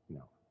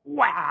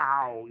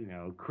 wow,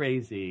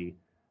 crazy.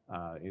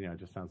 It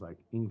just sounds like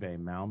Yngwie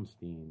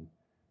Malmsteen,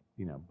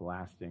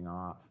 blasting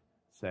off.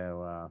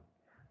 So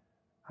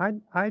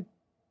I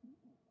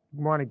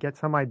want to get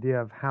some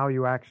idea of how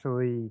you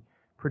actually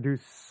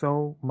produce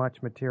so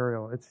much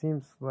material. It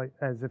seems like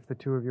as if the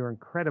two of you are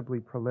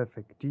incredibly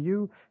prolific.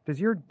 Does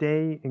your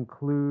day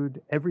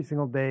include every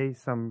single day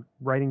some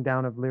writing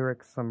down of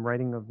lyrics, some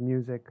writing of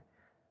music,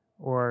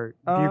 or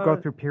do you go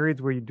through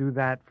periods where you do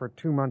that for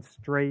 2 months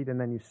straight and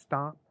then you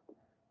stop?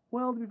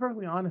 Well, to be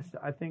perfectly honest,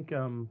 I think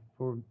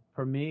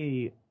for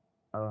me,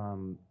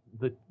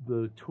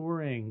 the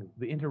touring,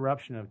 the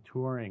interruption of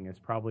touring is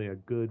probably a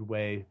good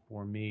way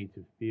for me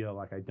to feel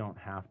like I don't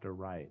have to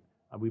write.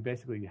 We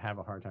basically have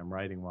a hard time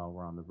writing while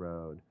we're on the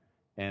road.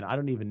 And I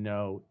don't even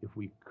know if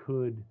we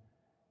could,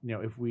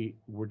 if we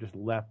were just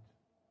left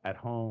at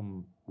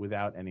home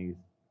without any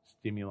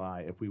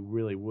stimuli, if we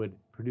really would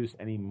produce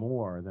any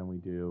more than we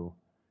do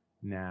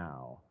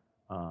now.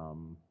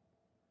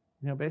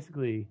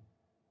 Basically,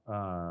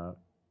 I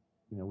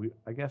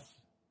guess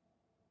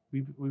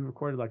we've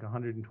recorded like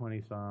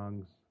 120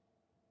 songs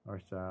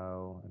or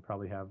so, and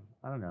probably have,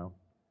 I don't know.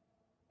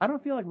 I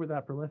don't feel like we're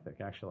that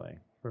prolific, actually,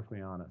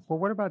 perfectly honest. Well,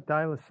 what about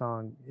Dial a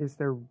Song? Is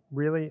there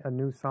really a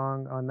new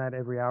song on that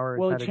every hour?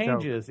 Well, it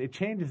changes. It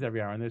changes every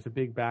hour, and there's a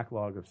big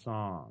backlog of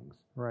songs.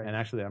 Right. And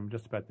actually, I'm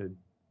just about to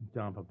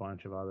dump a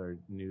bunch of other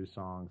new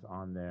songs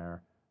on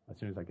there as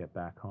soon as I get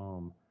back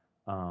home.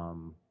 I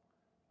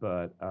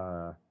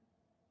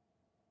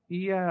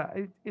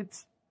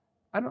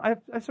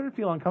sort of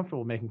feel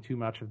uncomfortable making too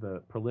much of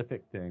the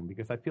prolific thing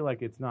because I feel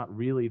like it's not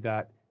really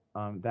that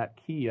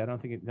key. I don't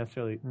think it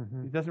necessarily,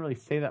 it doesn't really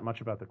say that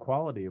much about the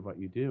quality of what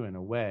you do in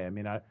a way. I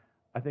mean, I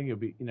think it would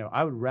be,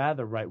 I would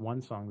rather write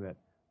one song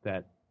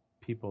that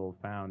people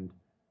found,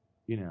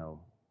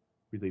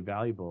 really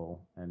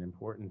valuable and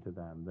important to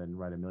them than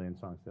write a million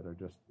songs that are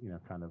just,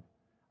 kind of,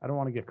 I don't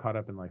want to get caught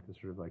up in like this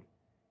sort of like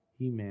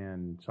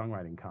He-Man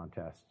songwriting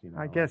contest,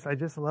 I guess I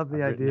just love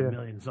the I've idea. written a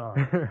million songs.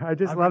 I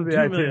just love the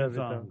idea of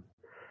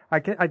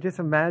it. I just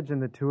imagine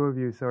the two of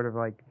you sort of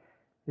like,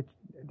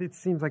 it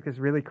seems like this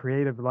really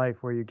creative life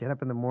where you get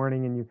up in the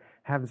morning and you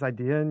have this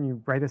idea and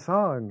you write a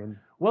song. And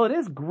well, it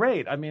is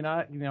great. I mean,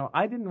 I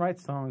didn't write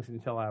songs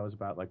until I was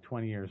about like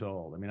 20 years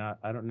old. I mean,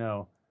 I don't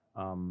know.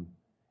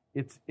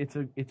 It's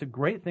a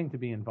great thing to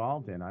be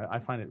involved in. I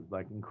find it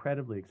like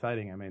incredibly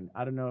exciting. I mean,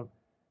 I don't know.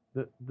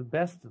 The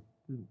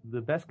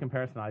best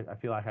comparison I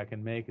feel like I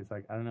can make is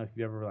like, I don't know if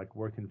you've ever like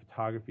worked in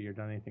photography or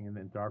done anything in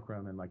the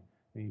darkroom and like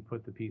when you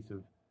put the piece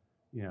of,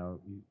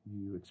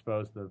 you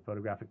expose the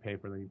photographic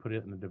paper, then you put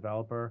it in the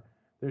developer.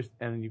 And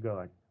then you go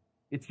like,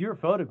 it's your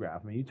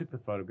photograph. I mean, you took the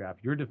photograph,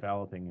 you're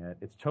developing it.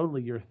 It's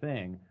totally your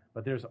thing.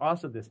 But there's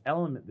also this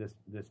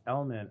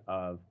element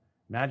of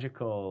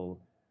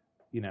magical,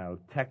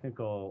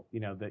 technical,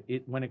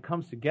 when it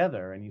comes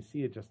together and you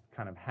see it just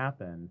kind of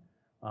happen,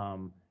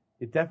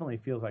 it definitely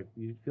feels like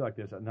you feel like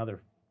there's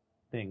another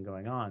thing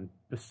going on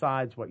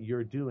besides what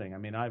you're doing. I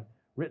mean, I've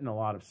written a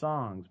lot of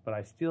songs, but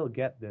I still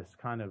get this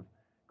kind of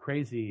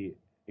crazy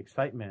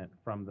excitement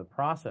from the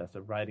process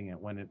of writing it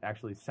when it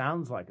actually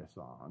sounds like a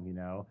song.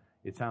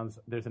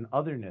 There's an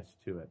otherness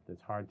to it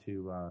that's hard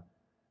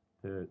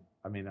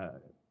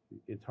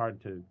it's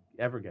hard to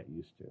ever get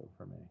used to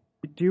for me.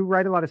 Do you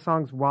write a lot of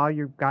songs while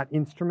you've got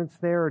instruments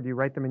there, or do you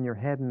write them in your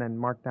head and then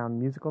mark down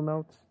musical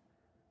notes?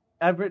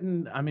 I've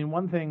written,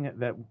 one thing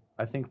that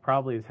I think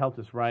probably has helped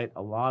us write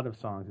a lot of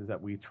songs is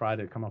that we try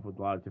to come up with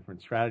a lot of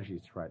different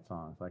strategies to write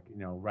songs, like,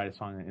 write a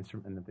song on an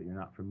instrument that you're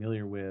not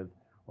familiar with,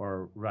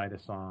 or write a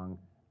song.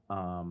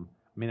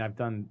 I've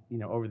done,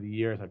 over the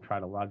years, I've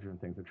tried a lot of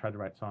different things. I've tried to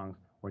write songs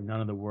where none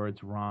of the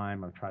words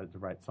rhyme. I've tried to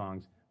write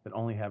songs that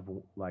only have,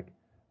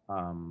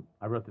 I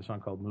wrote this song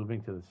called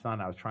Moving to the Sun.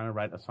 I was trying to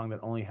write a song that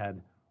only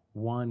had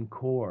one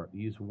chord,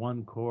 use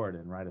one chord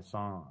and write a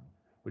song,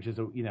 which is,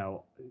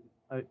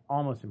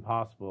 almost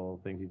impossible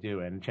thing to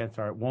do. And chances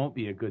are it won't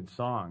be a good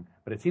song,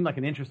 but it seemed like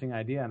an interesting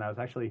idea. And I was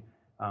actually,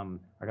 I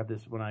got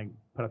this, when I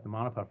put up the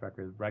Monopuff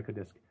record,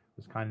 Rykodisc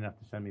was kind enough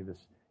to send me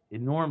this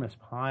enormous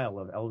pile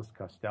of Elvis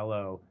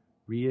Costello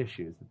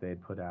reissues that they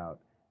had put out.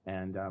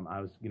 And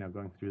I was,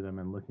 going through them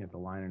and looking at the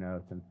liner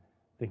notes and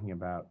thinking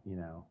about,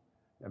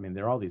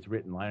 there are all these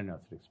written liner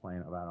notes that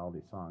explain about all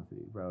these songs that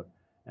he wrote.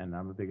 And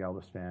I'm a big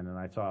Elvis fan, and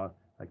I saw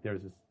like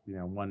there's this,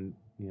 one,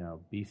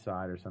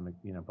 B-side or some,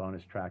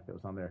 bonus track that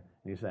was on there,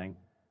 and he's saying,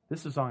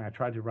 "This is a song I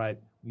tried to write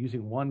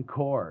using one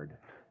chord."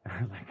 And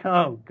I was like,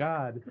 "Oh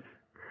God,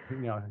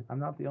 I'm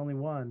not the only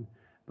one."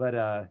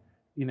 But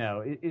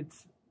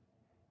it's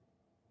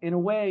in a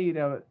way,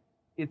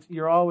 it's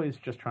you're always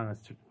just trying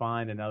to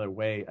find another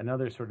way,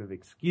 another sort of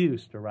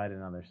excuse to write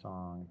another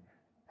song.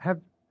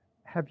 Have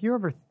you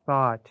ever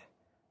thought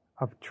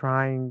of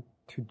trying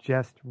to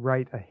just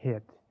write a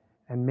hit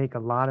and make a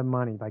lot of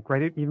money, like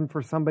write it even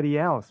for somebody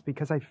else?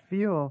 Because I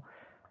feel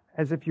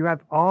as if you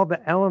have all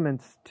the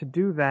elements to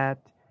do that,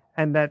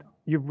 and that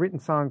you've written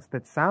songs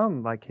that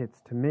sound like hits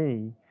to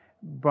me,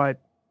 but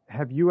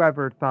have you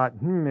ever thought,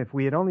 if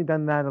we had only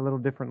done that a little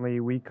differently,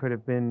 we could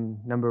have been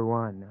number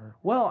one?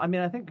 Well, I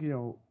mean, I think,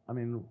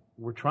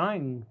 we're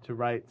trying to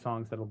write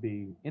songs that'll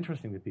be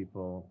interesting to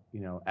people,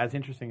 as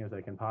interesting as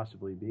they can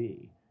possibly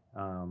be.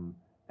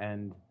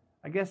 And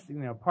I guess,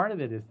 part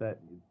of it is that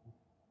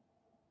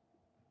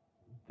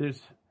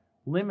there's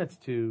limits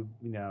to,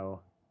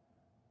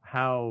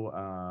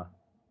 how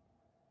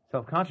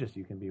self-conscious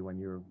you can be when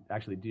you're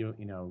actually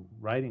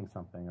writing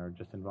something or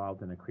just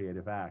involved in a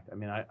creative act. I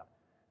mean,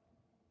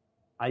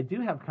 I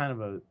do have kind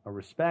of a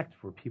respect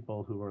for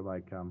people who are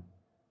like, trying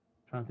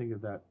to think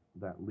of that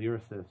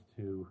lyricist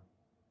who,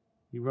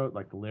 he wrote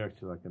like the lyrics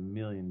to like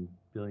 1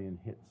 billion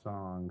hit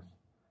songs,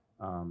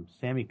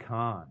 Sammy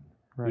Kahn,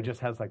 right, who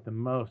just has like the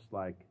most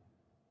like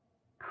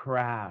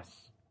crass,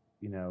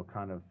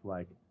 kind of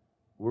like,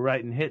 we're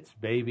writing hits,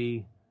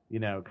 baby,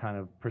 kind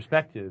of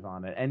perspective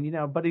on it. And,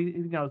 but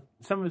he,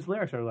 some of his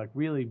lyrics are like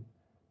really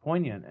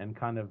poignant and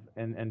kind of,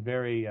 and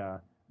very,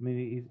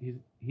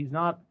 he's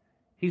not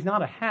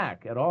a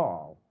hack at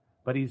all,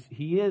 but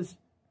he is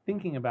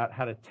thinking about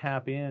how to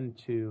tap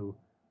into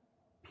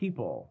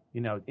people,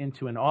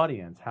 into an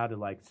audience, how to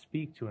like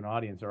speak to an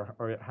audience,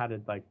 or how to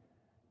like,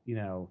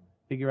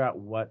 figure out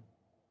what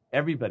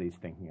everybody's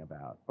thinking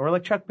about. Or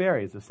like Chuck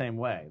Berry is the same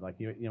way. Like,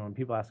 when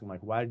people ask him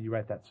like, why did you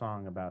write that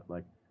song about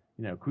like,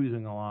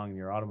 cruising along in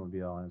your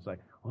automobile? And it's like,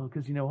 well,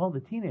 because, all the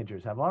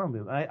teenagers have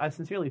automobiles. I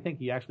sincerely think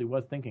he actually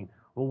was thinking,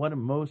 well, what do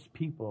most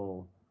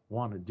people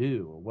want to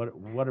do? Or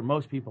what are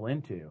most people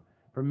into?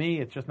 For me,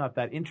 it's just not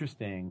that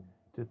interesting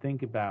to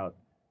think about,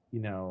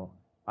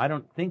 I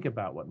don't think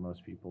about what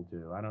most people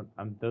do.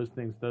 Those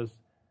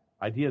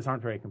ideas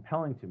aren't very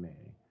compelling to me.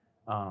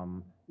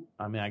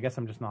 I guess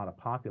I'm just not a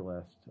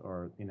populist,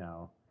 or,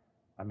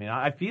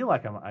 I feel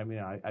like there's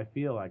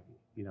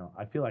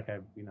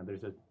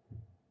a,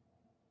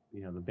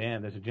 the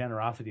band, there's a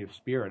generosity of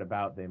spirit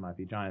about They Might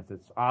Be Giants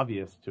that's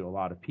obvious to a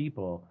lot of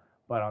people,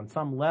 but on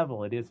some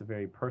level it is a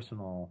very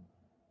personal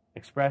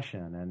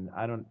expression, and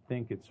I don't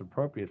think it's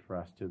appropriate for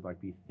us to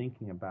like be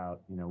thinking about,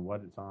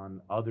 what is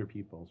on other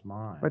people's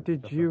minds. But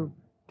did you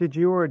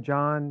or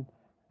John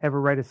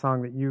ever write a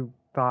song that you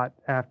thought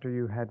after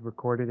you had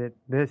recorded it,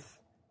 this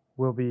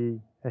will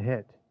be a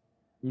hit?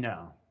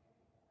 No.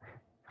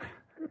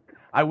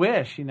 I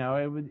wish, it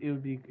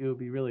would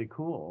be really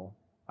cool.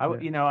 I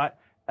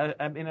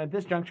mean, at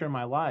this juncture in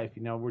my life,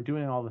 we're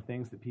doing all the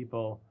things that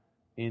people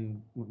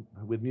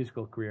with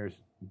musical careers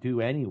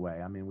do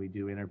anyway. I mean, we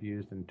do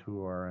interviews and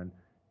tour,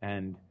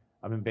 and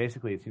I mean,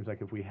 basically, it seems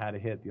like if we had a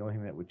hit, the only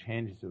thing that would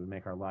change is it would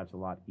make our lives a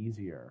lot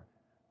easier.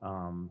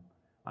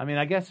 I mean,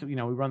 I guess, we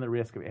run the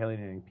risk of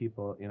alienating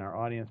people in our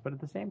audience, but at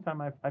the same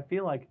time, I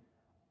feel like,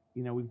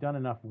 we've done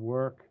enough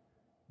work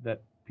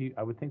that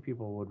I would think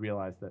people would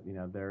realize that,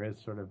 there is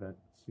sort of a,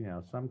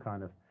 some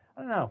kind of,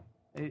 I don't know,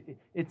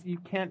 it's you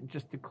can't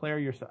just declare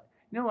yourself.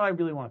 What I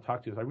really want to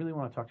talk to is I really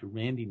want to talk to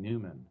Randy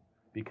Newman,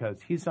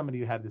 because he's somebody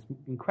who had this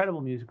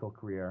incredible musical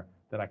career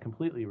that I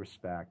completely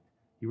respect.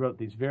 He wrote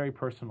these very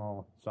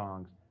personal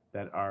songs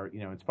that are,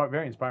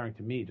 very inspiring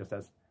to me, just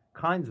as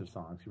kinds of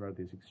songs. He wrote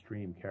these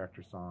extreme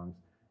character songs,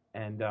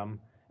 and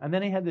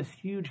then he had this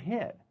huge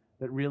hit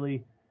that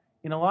really,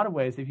 in a lot of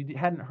ways, if you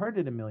hadn't heard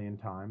it a million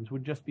times,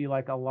 would just be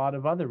like a lot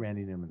of other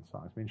Randy Newman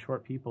songs. I mean,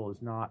 Short People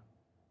is not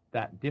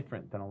that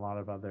different than a lot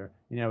of other,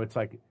 it's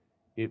like,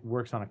 it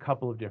works on a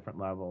couple of different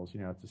levels.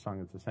 It's a song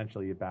that's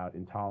essentially about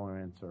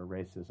intolerance or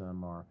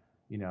racism, or,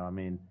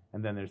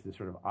 and then there's this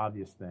sort of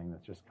obvious thing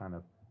that's just kind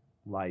of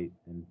light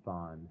and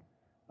fun,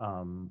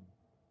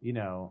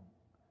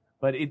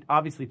 but it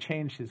obviously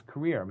changed his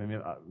career. I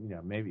mean,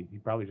 maybe he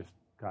probably just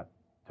got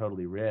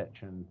totally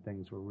rich and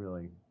things were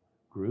really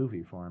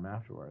groovy for him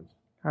afterwards.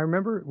 I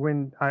remember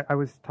when I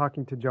was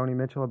talking to Joni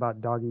Mitchell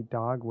about Dog Eat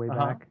Dog way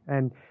back,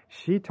 and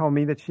she told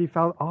me that she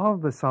felt all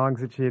of the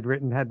songs that she had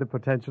written had the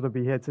potential to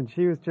be hits, and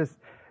she was just,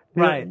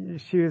 right.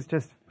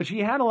 But she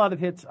had a lot of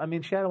hits. I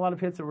mean, she had a lot of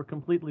hits that were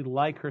completely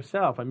like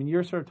herself. I mean,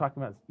 you're sort of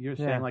talking about,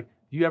 saying like,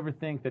 do you ever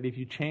think that if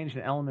you change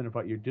an element of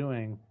what you're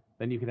doing,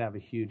 then you could have a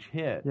huge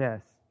hit?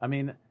 Yes. I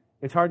mean,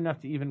 it's hard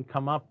enough to even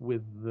come up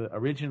with the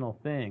original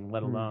thing,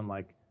 let alone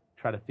like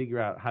try to figure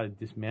out how to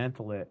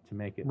dismantle it to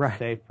make it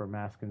safe for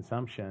mass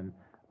consumption.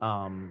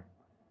 I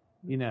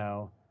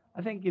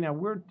think,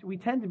 we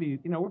tend to be,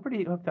 we're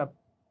pretty hooked up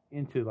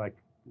into like,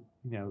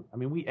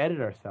 we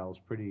edit ourselves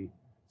pretty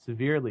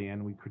severely,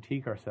 and we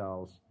critique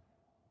ourselves,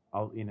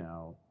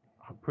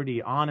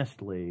 pretty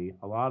honestly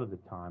a lot of the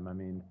time. I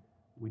mean,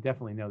 we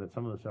definitely know that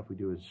some of the stuff we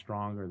do is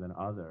stronger than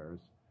others.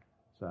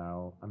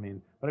 So,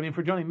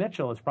 for Joni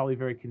Mitchell, it's probably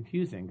very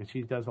confusing because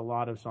she does a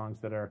lot of songs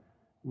that are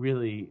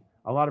really,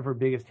 a lot of her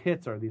biggest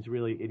hits are these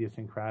really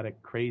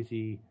idiosyncratic,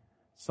 crazy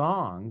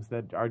songs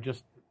that are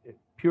just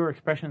pure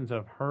expressions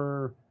of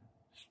her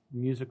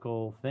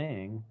musical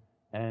thing.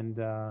 And,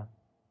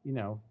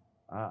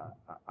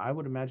 I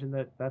would imagine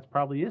that that's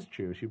probably is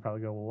true. She'd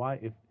probably go, well,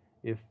 why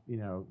if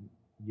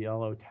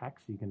Yellow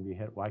Taxi can be a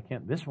hit, why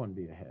can't this one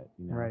be a hit?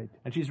 Right.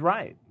 And she's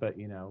right, but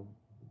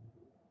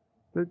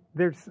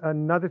There's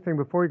another thing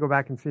before we go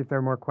back and see if there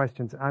are more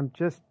questions. I'm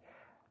just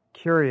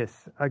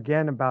curious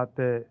again about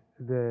the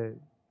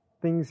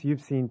things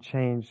you've seen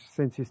change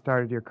since you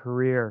started your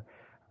career.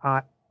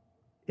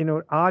 In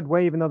an odd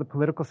way, even though the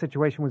political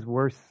situation was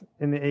worse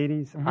in the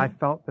 80s, I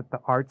felt that the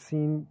art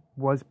scene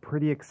was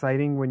pretty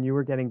exciting when you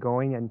were getting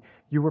going, and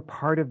you were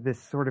part of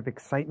this sort of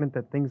excitement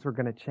that things were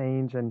going to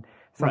change and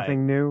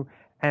something new.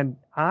 And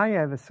I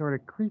have a sort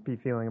of creepy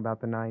feeling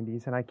about the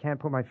 90s, and I can't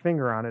put my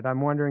finger on it.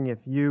 I'm wondering if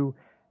you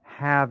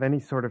have any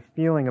sort of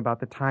feeling about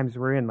the times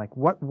we're in, like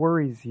what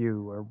worries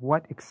you or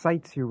what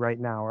excites you right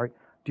now, or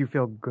do you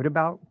feel good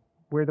about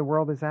where the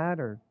world is at?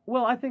 Or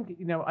well, I think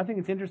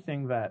it's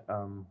interesting that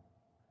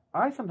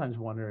I sometimes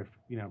wonder if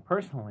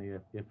personally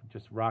if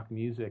just rock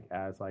music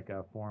as like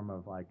a form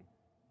of like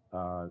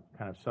kind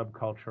of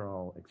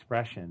subcultural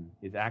expression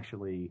is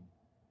actually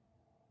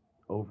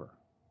over.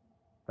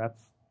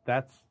 That's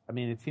I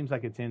mean, it seems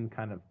like it's in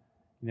kind of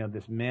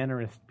this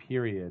mannerist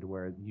period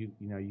where you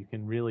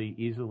can really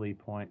easily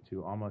point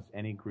to almost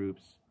any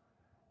group's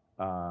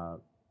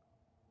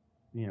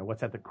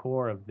what's at the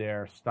core of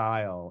their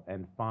style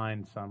and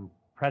find some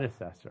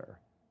predecessor.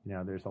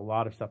 There's a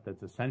lot of stuff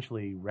that's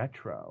essentially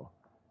retro,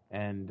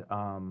 and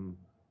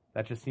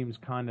that just seems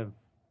kind of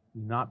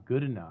not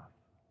good enough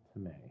to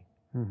me.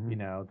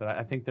 That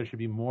I think there should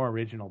be more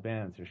original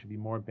bands. There should be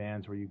more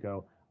bands where you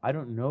go, I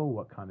don't know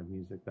what kind of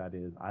music that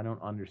is. I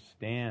don't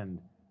understand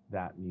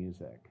that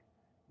music.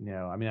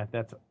 I mean,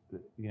 that's,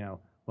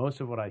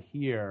 most of what I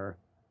hear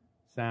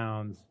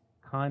sounds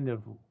kind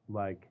of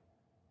like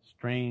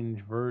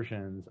strange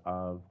versions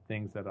of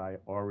things that I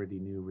already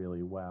knew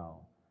really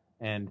well.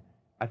 And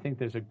I think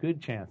there's a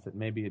good chance that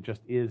maybe it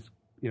just is,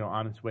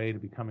 on its way to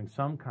becoming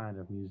some kind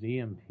of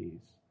museum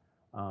piece.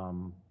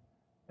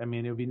 I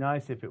mean, it would be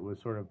nice if it was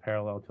sort of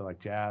parallel to like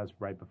jazz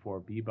right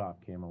before bebop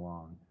came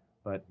along.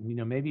 But,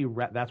 maybe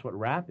that's what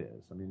rap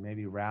is. I mean,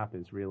 maybe rap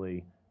is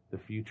really the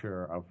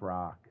future of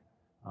rock.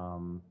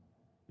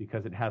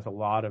 Because it has a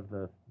lot of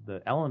the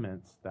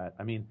elements that,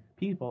 I mean,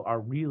 people are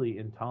really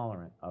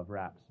intolerant of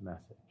rap's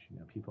message.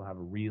 People have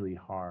a really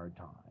hard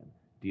time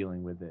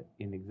dealing with it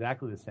in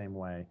exactly the same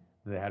way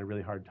that they had a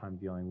really hard time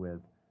dealing with,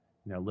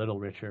 Little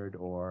Richard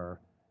or,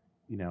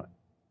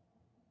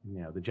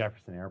 the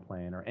Jefferson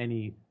Airplane or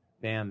any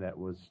band that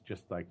was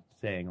just like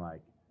saying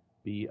like,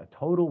 be a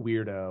total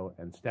weirdo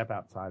and step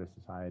outside of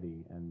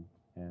society and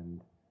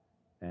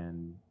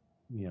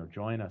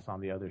join us on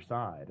the other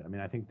side. I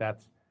mean, I think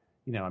that's,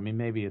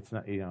 maybe it's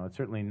not, it's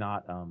certainly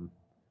not,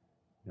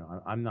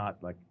 I'm not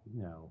like,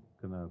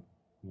 gonna,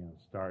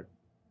 start,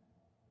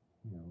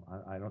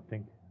 I don't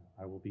think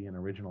I will be an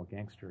original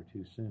gangster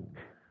too soon.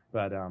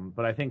 But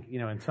I think,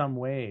 in some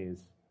ways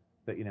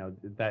that,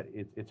 that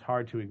it's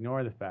hard to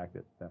ignore the fact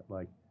that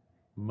like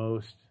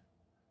most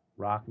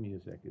rock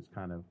music is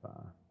kind of,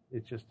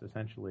 it's just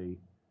essentially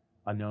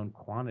a known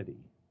quantity,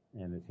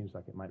 and it seems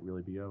like it might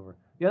really be over.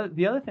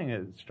 The other thing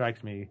that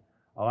strikes me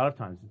a lot of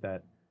times is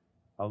that,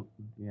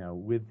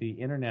 with the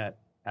internet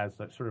as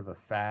a, sort of a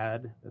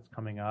fad that's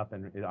coming up,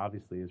 and it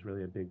obviously is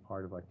really a big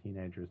part of like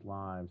teenagers'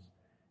 lives,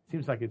 it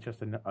seems like it's just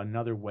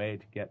another way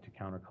to get to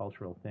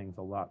countercultural things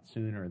a lot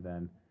sooner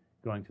than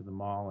going to the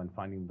mall and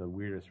finding the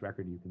weirdest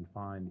record you can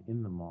find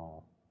in the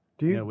mall.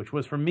 Which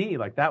was for me,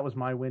 like that was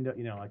my window,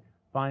 like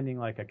finding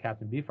like a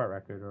Captain Beefheart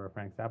record or a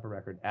Frank Zappa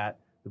record at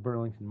the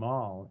Burlington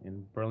Mall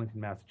in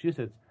Burlington,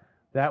 Massachusetts.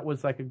 That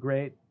was like a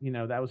great,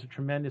 that was a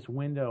tremendous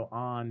window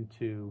on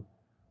to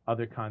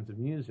other kinds of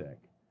music,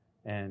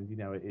 and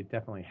it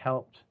definitely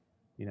helped.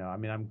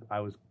 I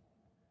was,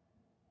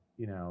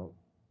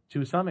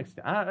 to some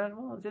extent.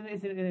 Well,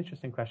 it's an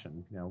interesting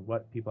question.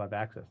 What people have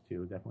access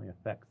to definitely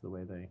affects the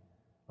way they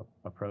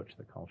approach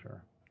the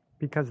culture.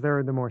 Because there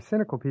are the more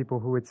cynical people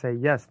who would say,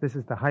 yes, this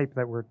is the hype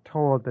that we're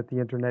told that the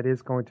internet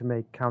is going to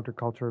make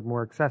counterculture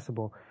more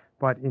accessible,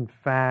 but in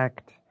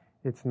fact,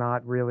 it's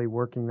not really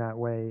working that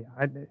way.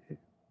 It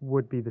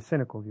would be the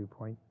cynical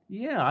viewpoint.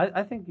 Yeah,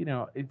 I think,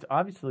 it's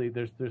obviously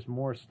there's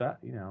more stuff,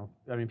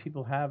 I mean,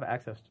 people have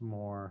access to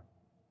more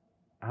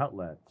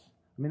outlets.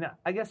 I mean,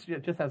 I guess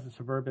just as a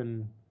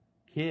suburban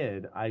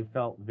kid, I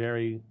felt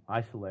very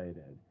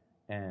isolated.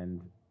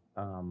 And,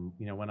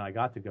 when I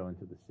got to go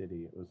into the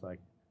city, it was like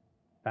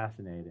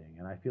fascinating.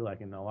 And I feel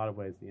like in a lot of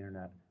ways, the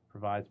internet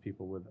provides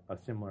people with a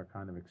similar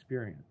kind of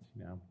experience,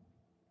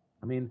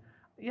 I mean,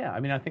 yeah, I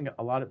mean, I think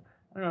a lot of,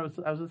 I don't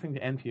know, I was listening to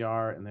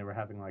NPR and they were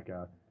having like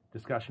a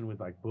discussion with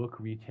like book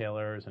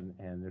retailers and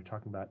they're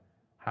talking about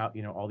how,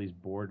 all these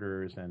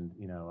Borders and,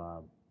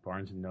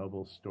 Barnes and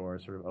Noble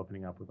stores sort of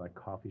opening up with like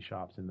coffee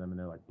shops in them, and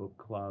they're like book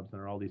clubs, and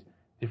there are all these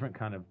different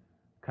kind of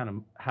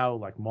how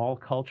like mall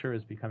culture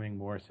is becoming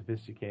more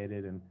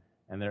sophisticated,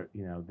 and there,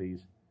 these,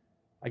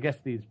 I guess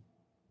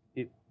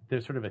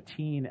there's sort of a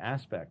teen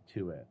aspect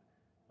to it.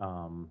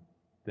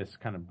 This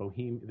kind of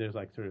there's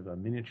like sort of a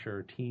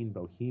miniature teen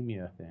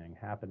bohemia thing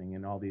happening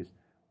in all these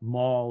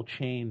mall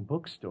chain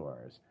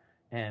bookstores.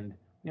 And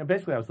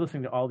basically, I was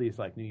listening to all these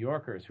like New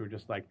Yorkers who are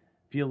just like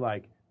feel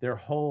like their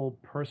whole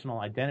personal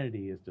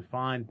identity is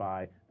defined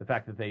by the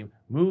fact that they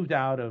moved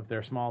out of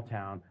their small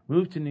town,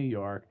 moved to New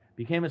York,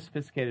 became a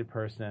sophisticated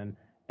person,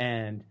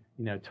 and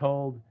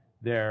told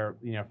their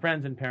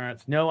friends and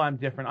parents, no, I'm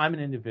different. I'm an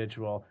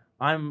individual.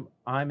 I'm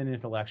an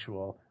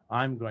intellectual.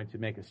 I'm going to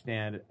make a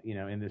stand,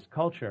 in this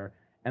culture.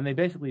 And they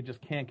basically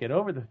just can't get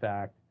over the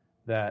fact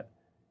that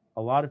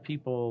a lot of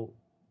people,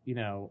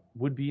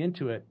 would be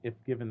into it if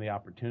given the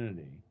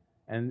opportunity.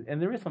 And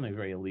there is something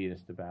very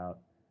elitist about.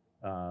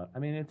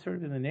 It's sort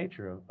of in the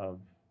nature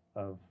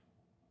of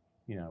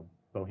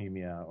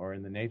Bohemia, or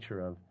in the nature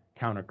of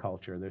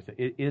counterculture.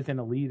 It is an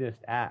elitist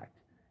act.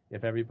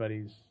 If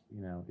everybody's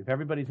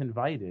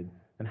invited,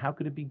 then how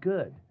could it be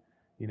good?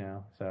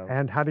 So.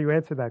 And how do you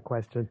answer that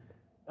question?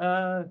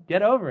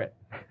 Get over it.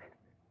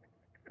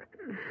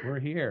 We're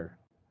here.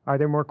 Are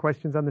there more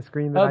questions on the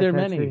screen? That there are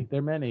can't many. see? There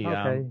are many.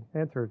 Okay,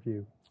 answer a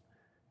few.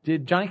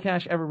 Did Johnny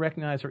Cash ever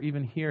recognize or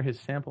even hear his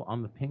sample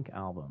on the Pink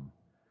album?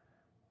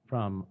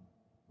 From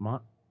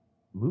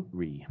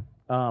Mootri.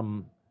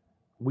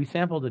 We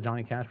sampled a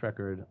Johnny Cash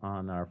record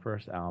on our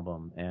first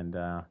album, and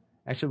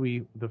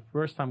actually, the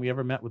first time we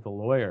ever met with a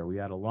lawyer, we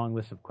had a long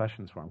list of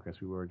questions for him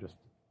because we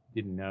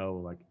didn't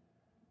know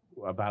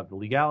about the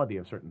legality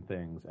of certain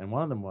things, and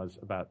one of them was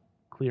about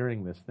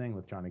clearing this thing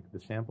with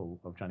the sample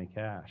of Johnny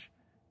Cash,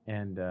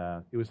 and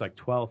it was like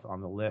 12th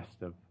on the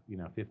list of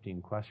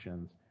 15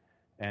 questions,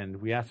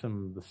 and we asked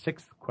him the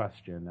 6th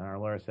question, and our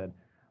lawyer said,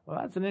 well,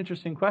 that's an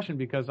interesting question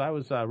because I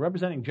was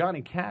representing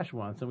Johnny Cash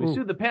once, and we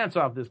sued the pants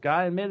off this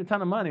guy and made a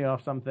ton of money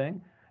off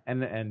something.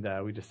 And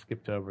we just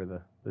skipped over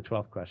the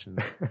 12th question.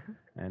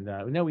 And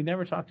no, we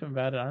never talked to him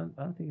about it. I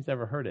don't think he's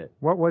ever heard it.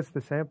 What was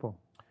the sample?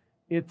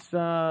 It's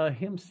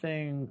him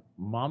saying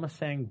 "Mama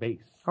Sang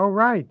Bass." Oh,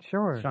 right,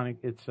 sure. Johnny,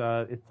 it's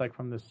like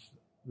from this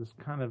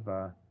kind of.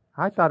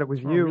 I thought it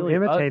was you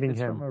imitating him.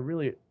 It's from a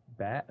really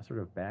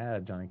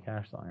bad Johnny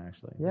Cash song,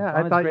 actually. Yeah,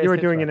 I thought you were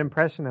doing an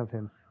impression of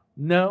him.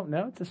 No,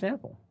 it's a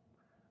sample.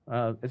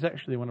 It's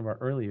actually one of our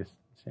earliest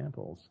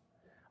samples.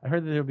 I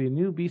heard that there will be a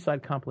new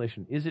B-side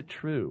compilation. Is it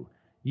true?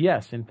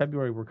 Yes, in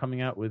February we're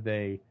coming out with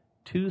a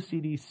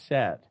 2-CD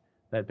set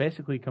that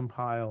basically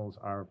compiles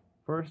our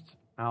first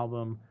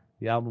album,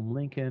 the album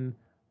Lincoln,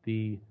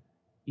 the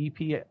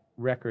EP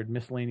record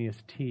Miscellaneous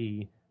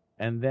T,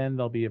 and then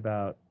there'll be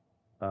about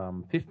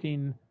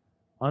 15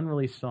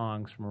 unreleased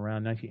songs from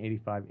around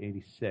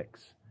 1985-86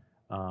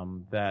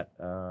 that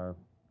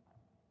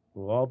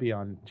will all be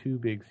on 2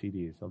 big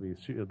CDs.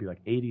 It'll be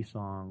like 80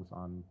 songs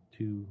on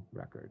 2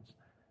 records.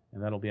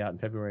 And that'll be out in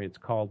February. It's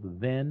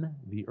called Then,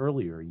 the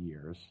Earlier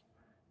Years,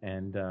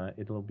 and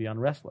it'll be on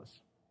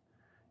Restless.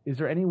 Is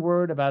there any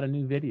word about a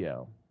new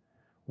video?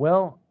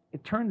 Well,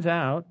 it turns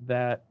out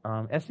that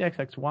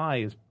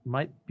SCXXY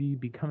might be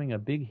becoming a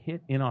big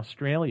hit in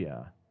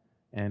Australia,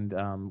 and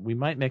we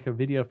might make a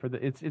video for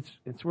the. It's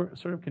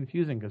sort of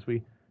confusing because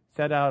we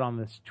set out on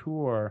this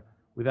tour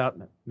without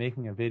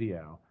making a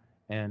video,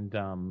 and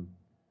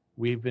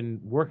we've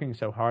been working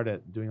so hard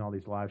at doing all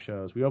these live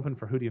shows. We opened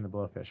for Hootie and the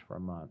Blowfish for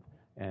a month.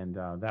 And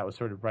that was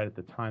sort of right at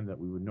the time that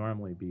we would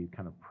normally be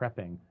kind of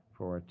prepping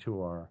for a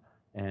tour.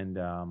 And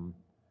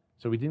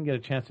so we didn't get a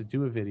chance to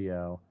do a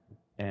video.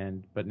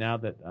 But now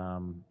that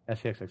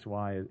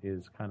SCXXY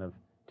is kind of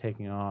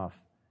taking off,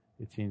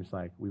 it seems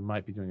like we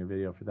might be doing a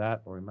video for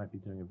that, or we might be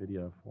doing a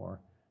video for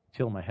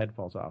Till My Head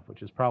Falls Off,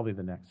 which is probably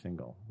the next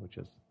single, which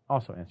is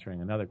also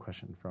answering another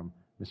question from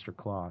Mr.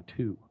 Claw,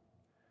 too.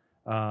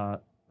 All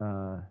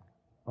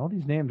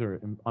these names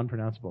are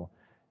unpronounceable.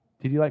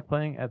 Did you like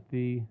playing at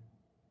the...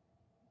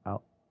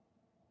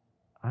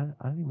 I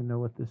don't even know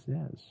what this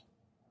is.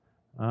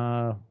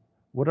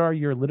 What are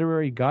your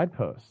literary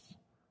guideposts?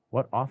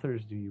 What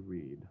authors do you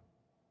read?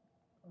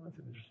 Oh, that's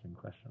an interesting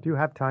question. Do you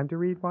have time to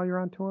read while you're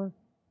on tour?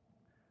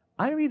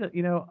 I read,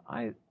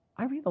 I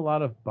read a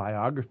lot of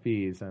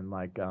biographies and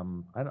I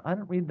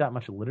don't read that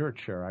much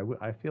literature.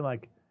 I feel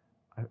like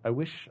I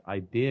wish I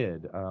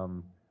did.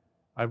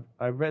 I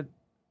read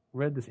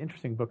this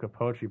interesting book of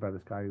poetry by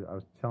this guy I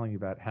was telling you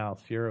about, Hal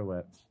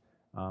Sirowitz,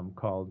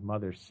 called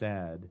Mother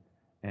Said.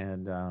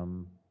 And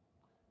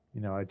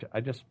I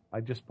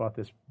just bought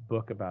this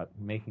book about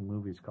making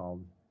movies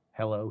called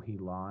Hello, He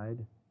Lied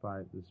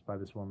by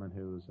this woman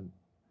who was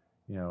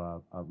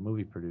a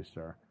movie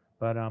producer.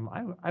 But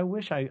I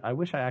wish I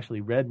actually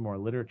read more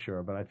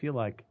literature. But I feel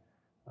like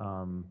I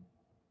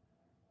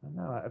don't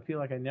know. I feel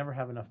like I never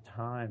have enough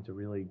time to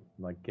really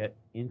get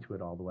into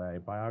it all the way.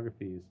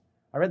 Biographies.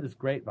 I read this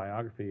great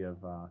biography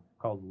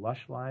called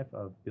Lush Life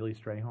of Billy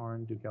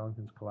Strayhorn, Duke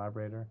Ellington's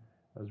collaborator.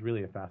 It was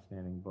really a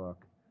fascinating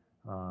book.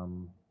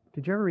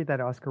 Did you ever read that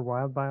Oscar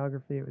Wilde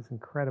biography? It was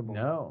incredible.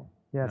 No.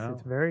 Yes, no.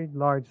 It's very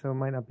large, so it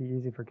might not be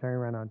easy for carrying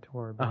around on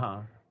tour.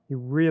 But you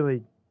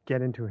really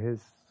get into his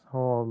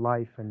whole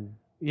life and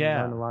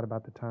learn a lot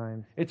about the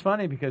times. It's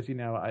funny because,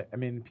 I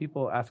mean,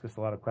 people ask us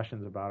a lot of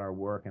questions about our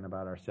work and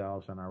about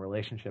ourselves and our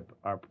relationship,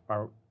 our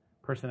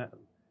personal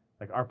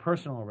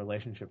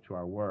relationship to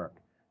our work.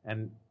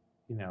 And,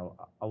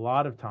 a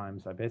lot of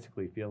times I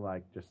basically feel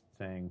like just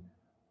saying,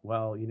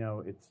 well,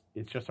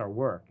 it's just our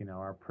work.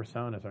 Our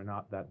personas are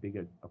not that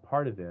big a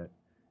part of it.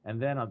 And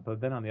then,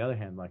 but then on the other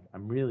hand, like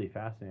I'm really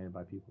fascinated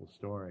by people's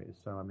stories.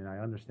 So I mean, I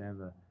understand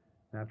the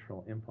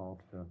natural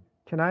impulse to.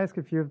 Can I ask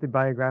a few of the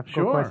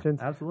biographical Sure,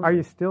 questions? absolutely. Are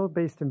you still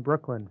based in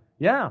Brooklyn?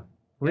 Yeah.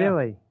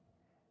 Really?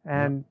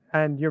 Yeah.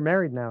 And you're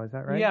married now, is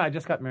that right? Yeah, I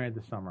just got married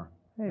this summer.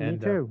 Hey, me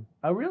too.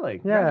 Oh,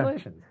 really? Yeah.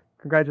 Congratulations.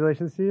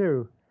 Congratulations to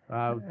you.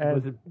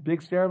 Was it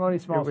big ceremony,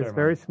 small ceremony? It was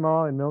very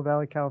small in Mill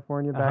Valley,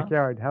 California,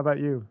 backyard. How about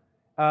you?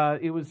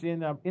 It was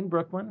in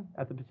Brooklyn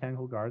at the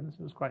Botanical Gardens.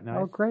 It was quite nice.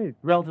 Oh, great.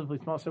 Relatively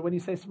small. So when you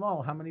say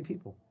small, how many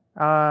people?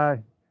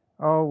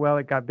 Oh, well,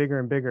 it got bigger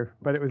and bigger,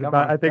 but it was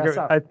about. I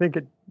think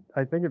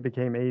it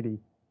became 80.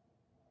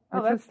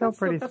 Oh, that's still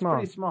pretty that's small.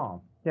 Pretty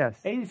small. Yes.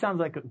 80 sounds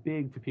like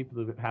big to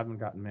people who haven't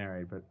gotten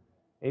married, but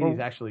 80 is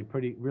actually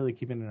really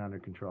keeping it under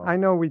control. I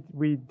know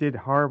we did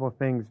horrible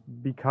things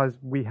because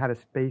we had a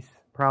space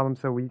problem,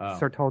 so we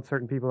told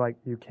certain people, like,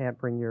 you can't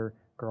bring your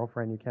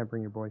girlfriend, you can't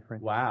bring your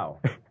boyfriend. Wow.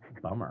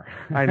 Bummer.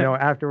 I know.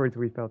 Afterwards,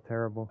 we felt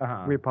terrible.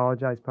 Uh-huh. We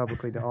apologized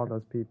publicly to all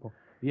those people.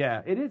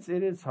 Yeah, it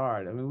is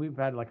hard. I mean, we've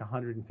had like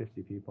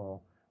 150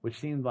 people, which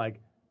seemed like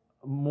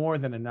more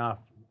than enough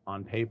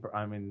on paper.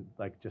 I mean,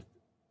 like just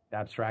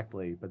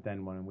abstractly, but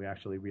then when we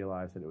actually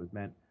realized that it was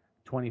meant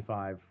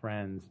 25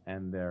 friends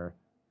and their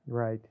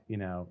right,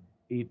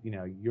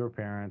 your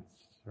parents,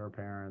 her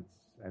parents,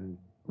 and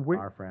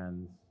our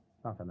friends.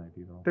 Not that many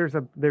people. There's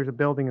a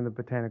building in the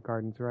Botanic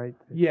Gardens, right?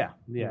 Yeah.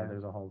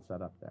 There's a whole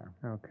setup there.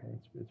 Okay,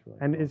 it's really.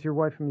 And cool. Is your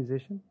wife a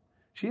musician?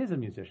 She is a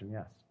musician,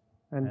 yes,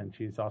 and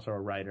she's also a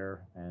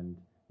writer and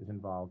is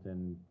involved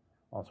in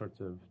all sorts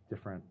of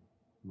different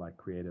like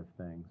creative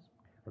things.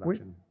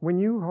 Production. When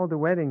you hold a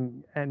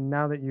wedding, and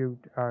now that you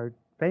are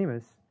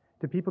famous,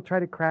 do people try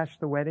to crash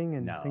the wedding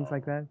and things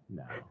like that?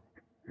 No.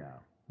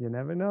 You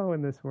never know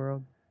in this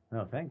world.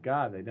 No, thank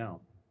God they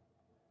don't.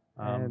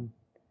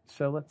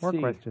 So let's see. More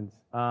questions.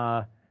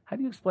 How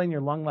do you explain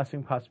your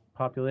long-lasting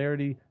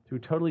popularity through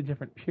totally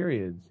different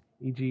periods,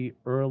 e.g.,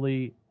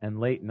 early and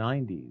late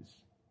 90s?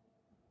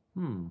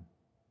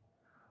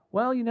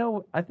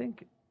 Well, I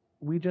think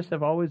we just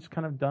have always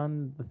kind of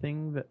done the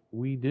thing that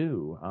we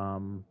do.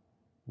 One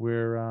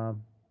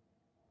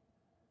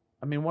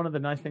of the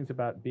nice things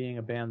about being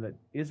a band that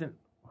isn't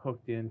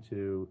hooked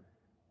into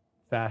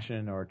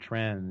fashion or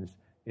trends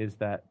is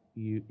that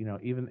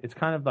even it's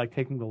kind of like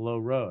taking the low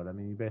road. I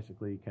mean, you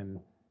basically can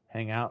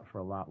hang out for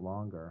a lot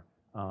longer,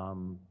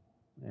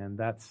 and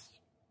that's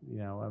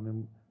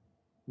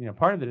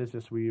part of it is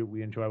just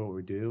we enjoy what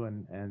we do,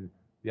 and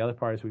the other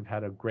part is we've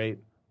had a great,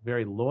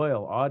 very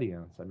loyal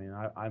audience. I mean,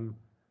 I'm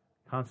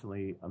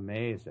constantly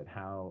amazed at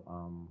how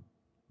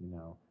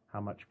how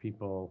much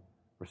people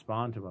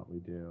respond to what we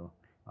do.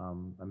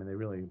 They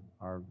really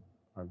are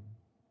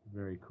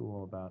very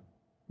cool about.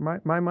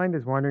 My mind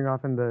is wandering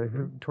off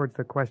towards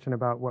the question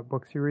about what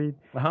books you read.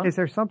 Uh-huh. Is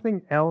there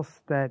something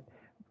else that,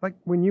 like,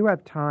 when you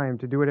have time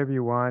to do whatever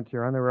you want,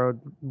 you're on the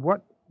road,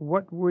 what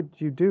would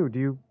you do? Do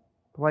you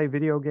play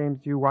video games?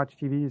 Do you watch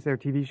TV? Is there a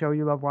TV show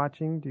you love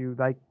watching? Do you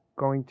like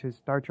going to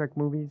Star Trek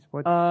movies?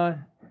 What? I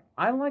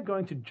like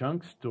going to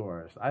junk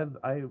stores. I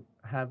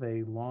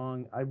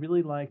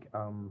really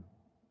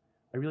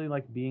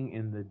like being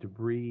in the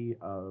debris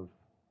of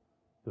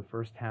the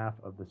first half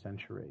of the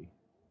century.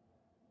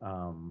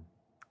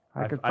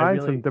 I could find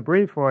some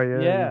debris for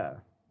you. Yeah.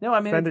 No, I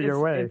mean, send it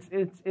your way.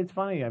 It's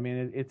funny. I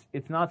mean,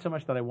 it's not so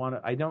much that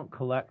I don't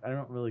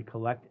really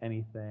collect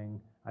anything.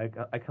 I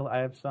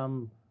collect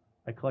some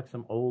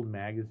old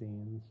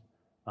magazines.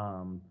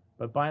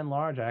 But by and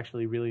large, I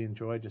actually really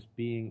enjoy just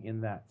being in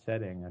that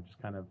setting. I'm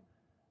just kind of,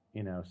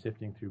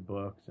 sifting through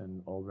books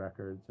and old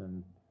records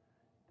and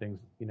things,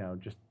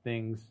 just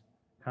things,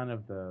 kind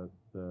of the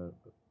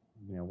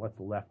what's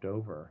left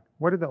over.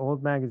 What are the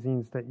old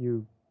magazines that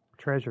you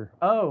treasure?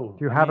 Oh,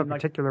 do you have a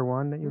particular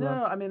one that you love?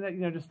 No, I mean,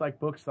 just like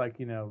books, like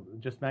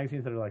just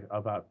magazines that are like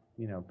about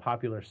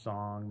popular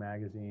song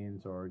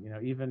magazines, or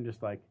even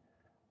just like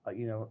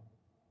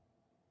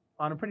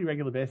on a pretty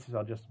regular basis,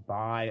 I'll just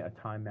buy a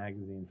Time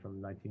magazine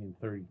from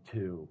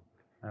 1932,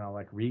 and I'll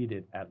like read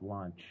it at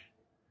lunch,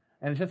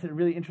 and it's just a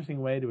really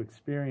interesting way to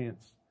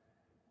experience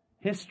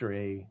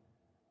history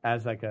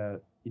as like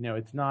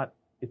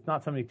it's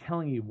not somebody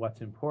telling you what's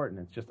important.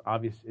 It's just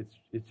obvious.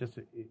 It's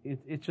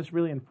just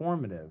really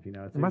informative.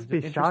 It must be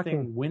an interesting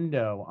shocking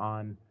window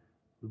on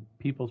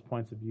people's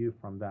points of view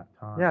from that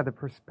time. Yeah, the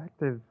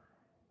perspective.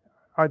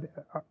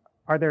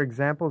 Are there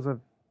examples of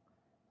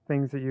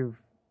things that you've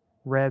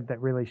read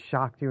that really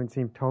shocked you and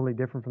seemed totally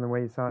different from the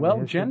way you saw it?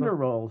 Well, gender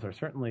roles are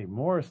certainly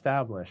more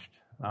established.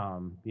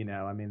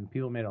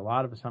 People made a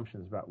lot of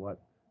assumptions about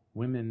what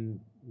women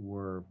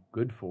were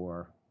good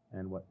for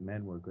and what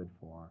men were good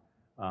for.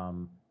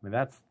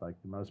 That's like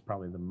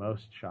probably the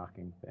most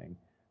shocking thing.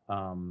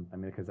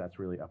 Because that's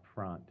really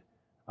upfront.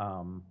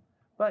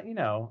 But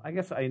I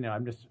guess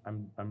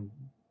I'm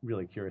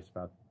really curious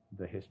about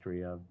the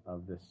history of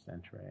this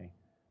century.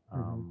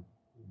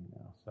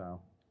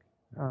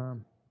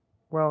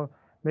 Well,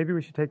 maybe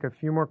we should take a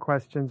few more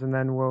questions, and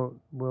then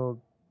we'll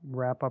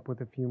wrap up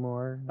with a few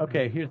more.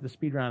 Okay, here's the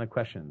speed round of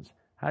questions.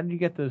 How did you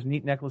get those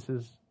neat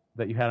necklaces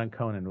that you had on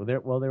Conan?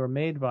 Well, they were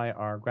made by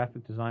our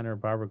graphic designer,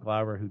 Barbara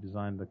Glauber, who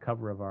designed the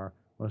cover of our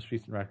most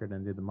recent record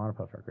and did the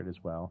Monopuff record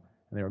as well.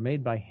 And they were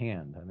made by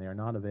hand, and they are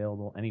not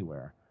available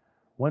anywhere.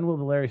 When will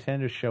the Larry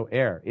Sanders Show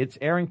air? It's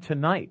airing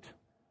tonight,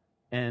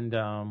 and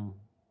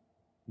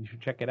you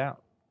should check it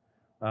out.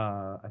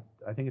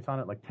 I think it's on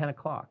at like 10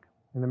 o'clock.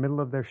 In the middle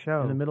of their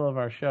show. In the middle of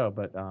our show,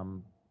 but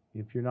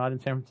if you're not in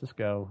San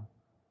Francisco,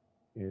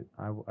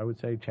 I would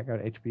say check out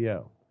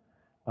HBO.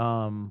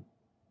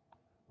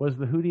 Was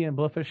the Hootie and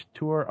Blowfish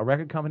tour a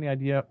record company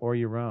idea or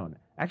your own?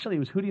 Actually, it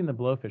was Hootie and the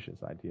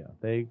Blowfish's idea.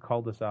 They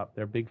called us up.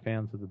 They're big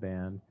fans of the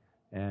band,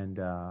 and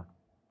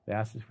they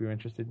asked us if we were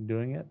interested in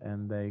doing it,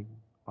 and they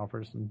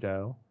offered us some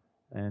dough.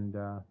 And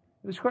it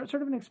was sort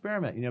of an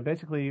experiment.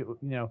 Basically,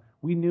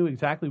 we knew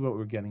exactly what we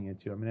were getting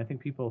into. I mean, I think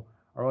people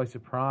are always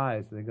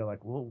surprised. They go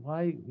like, well,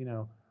 why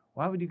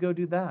would you go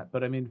do that?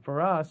 But I mean,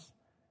 for us,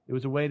 it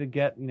was a way to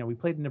get, we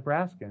played in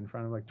Nebraska in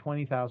front of like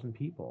 20,000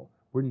 people.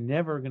 We're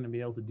never going to be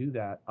able to do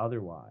that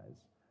otherwise.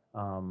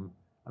 How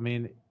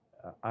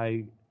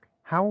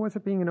was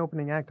it being an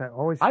opening act? I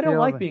don't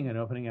like being an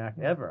opening act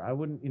ever. I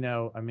wouldn't,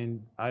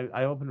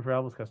 I opened for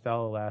Elvis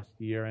Costello last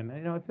year, and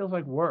it feels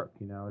like work.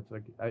 It's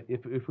like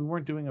if we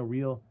weren't doing a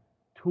real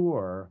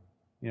tour,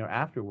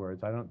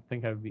 afterwards, I don't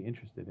think I would be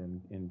interested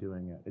in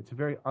doing it. It's a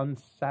very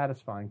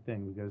unsatisfying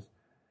thing because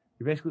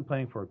you're basically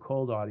playing for a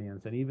cold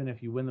audience, and even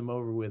if you win them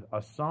over with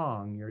a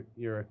song,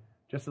 you're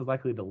just as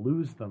likely to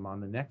lose them on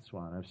the next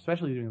one,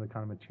 especially doing the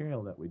kind of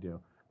material that we do.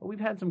 But we've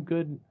had some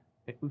good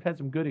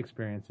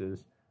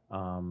experiences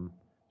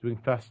doing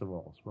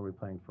festivals where we're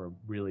playing for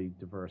really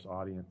diverse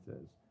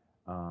audiences,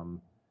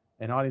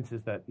 and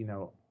audiences that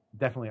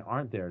definitely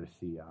aren't there to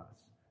see us.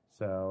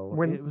 So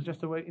it was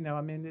just a way,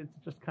 it's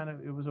just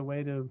it was a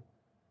way to,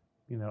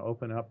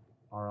 open up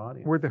our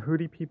audience. Were the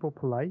Hootie people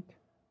polite?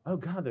 Oh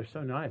God, they're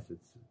so nice.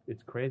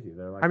 It's crazy.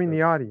 They're like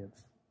the audience.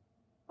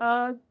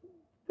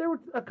 There were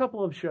a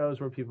couple of shows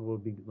where people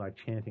would be like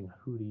chanting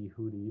 "Hootie,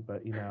 Hootie,"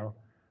 but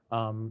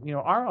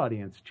our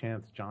audience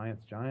chants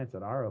 "Giants, Giants"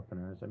 at our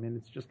openers. I mean,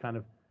 it's just kind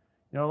of,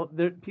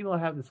 people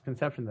have this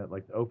conception that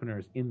like the opener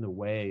is in the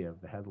way of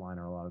the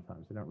headliner. A lot of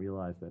times, they don't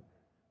realize that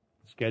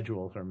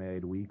schedules are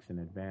made weeks in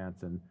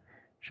advance, and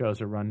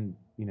shows are run,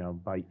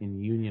 in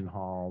union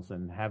halls,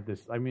 and have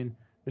this. I mean,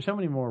 there's so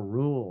many more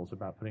rules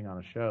about putting on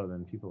a show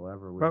than people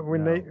ever would. But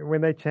when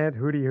they chant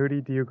 "Hootie,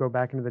 Hootie," do you go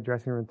back into the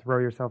dressing room and throw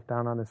yourself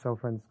down on the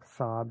sofa and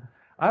sob?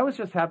 I was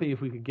just happy if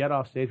we could get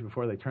off stage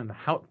before they turned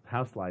the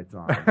house lights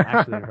on.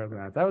 Actually,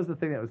 that was the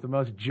thing that was the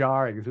most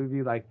jarring, because we'd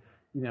be like,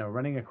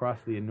 running across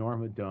the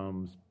Enorma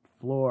Dome's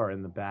floor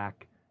in the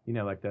back.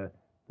 Like the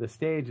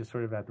stage is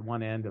sort of at the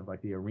one end of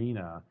like the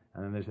arena,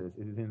 and then it's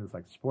in this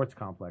like sports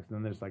complex, and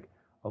then there's like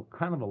a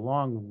kind of a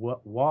long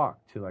walk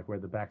to like where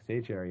the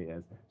backstage area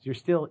is. So you're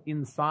still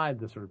inside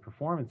the sort of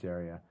performance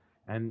area,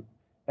 and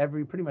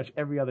pretty much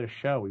every other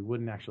show we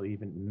wouldn't actually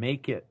even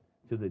make it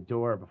to the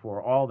door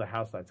before all the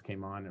house lights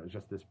came on. It was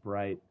just this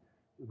bright,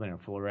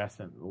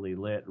 fluorescently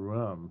lit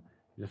room.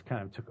 It just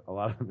kind of took a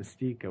lot of the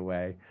mystique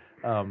away.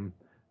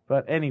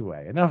 But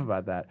anyway, enough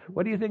about that.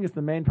 What do you think is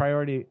the main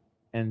priority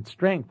and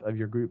strength of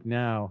your group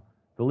now,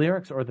 the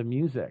lyrics or the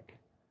music?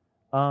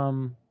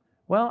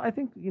 Well, I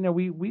think,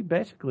 we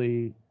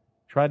basically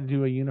try to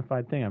do a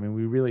unified thing. I mean,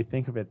 we really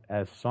think of it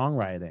as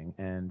songwriting,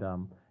 and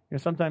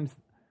sometimes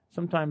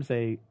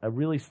a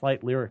really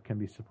slight lyric can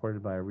be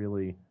supported by a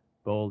really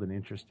bold and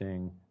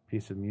interesting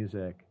piece of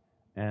music,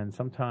 and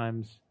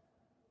sometimes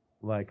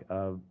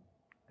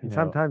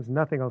sometimes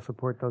nothing will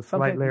support those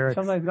slight lyrics.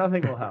 Sometimes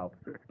nothing will help.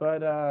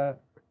 But I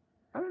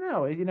don't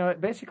know.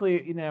 Basically,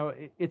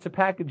 it's a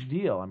package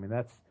deal. I mean,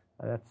 that's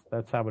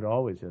how it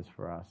always is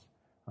for us.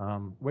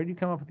 Where do you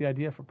come up with the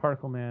idea for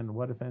Particle Man?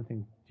 What, if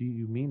anything, do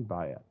you mean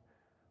by it?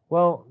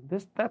 Well,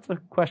 that's a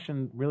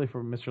question really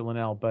for Mr.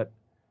 Linnell, but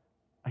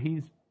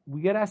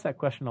we get asked that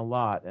question a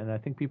lot, and I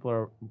think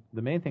the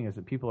main thing is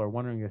that people are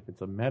wondering if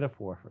it's a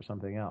metaphor for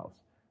something else,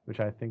 which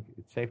I think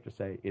it's safe to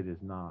say it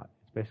is not.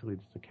 It's basically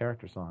just a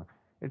character song.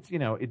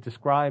 It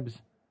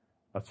describes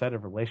a set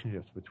of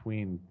relationships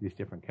between these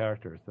different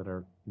characters that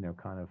are,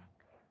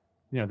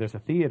 there's a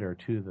theater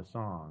to the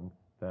song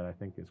that I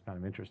think is kind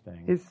of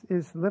interesting.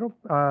 Is Little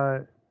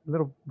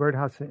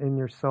Birdhouse in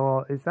Your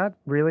Soul, is that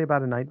really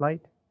about a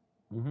nightlight?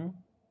 Mm-hmm.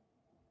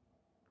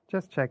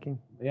 Just checking.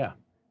 Yeah.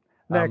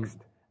 Next.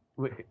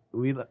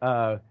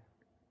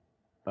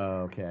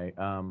 Okay.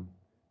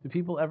 Do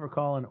people ever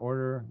call and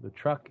order the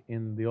truck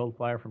in the old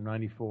flyer from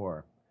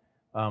 '94?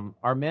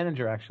 Our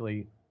manager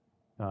actually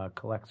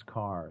collects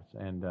cars,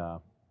 and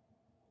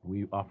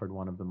we offered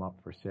one of them up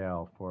for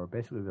sale for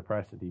basically the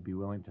price that he'd be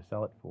willing to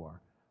sell it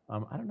for.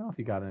 I don't know if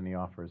he got any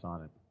offers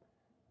on it.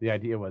 The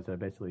idea was that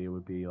basically it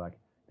would be like,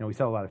 we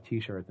sell a lot of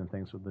T-shirts and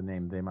things with the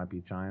name They Might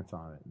Be Giants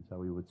on it, and so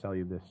we would sell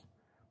you this.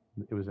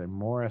 It was a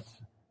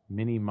Morris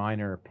Mini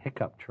Minor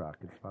pickup truck.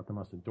 It's about the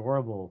most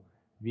adorable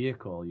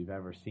vehicle you've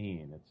ever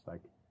seen. It's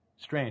like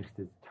strange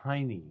because it's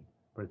tiny,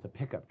 but it's a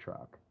pickup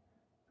truck.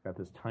 It's got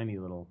this tiny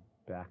little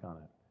back on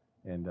it,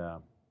 and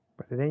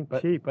But it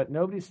ain't cheap. But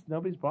nobody's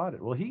bought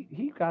it. Well,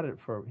 he got it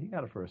for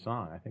a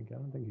song. I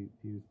don't think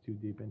he was too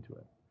deep into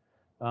it.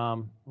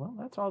 Well,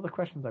 that's all the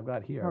questions I've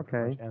got here.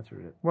 Okay. I've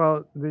answered it.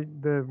 Well,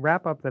 the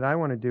wrap up that I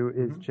want to do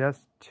is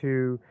just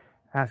to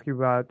ask you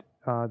about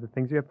the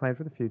things you have planned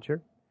for the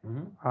future.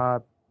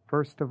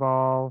 First of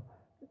all,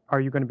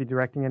 are you going to be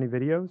directing any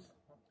videos?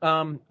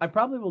 I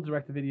probably will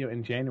direct the video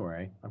in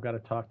January. I've got to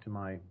talk to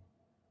my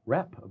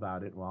rep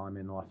about it while I'm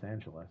in Los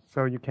Angeles.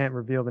 So you can't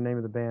reveal the name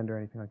of the band or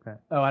anything like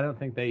that? Oh, I don't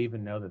think they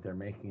even know that they're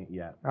making it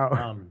yet.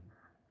 Oh.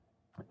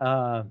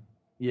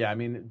 Yeah, I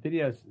mean,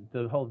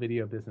 the whole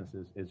video business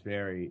is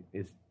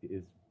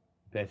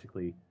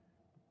basically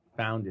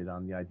founded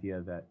on the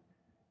idea that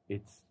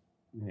it's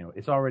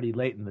already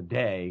late in the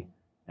day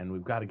and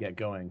we've got to get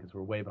going because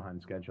we're way behind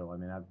schedule. I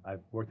mean,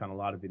 I've worked on a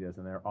lot of videos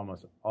and they're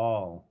almost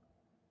all,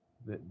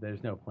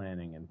 there's no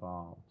planning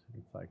involved.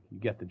 It's like you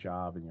get the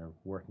job and you're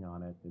working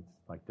on it. It's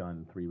like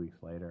done 3 weeks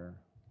later.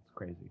 It's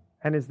crazy.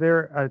 And is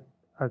there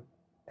a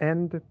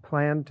end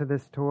plan to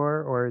this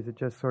tour, or is it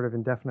just sort of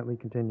indefinitely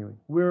continuing?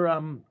 We're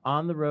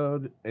on the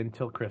road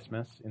until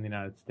Christmas in the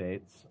United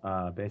States.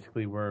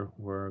 Basically,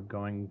 we're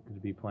going to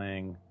be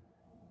playing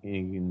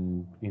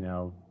in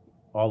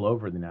all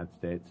over the United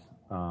States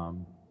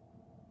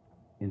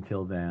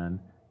until then,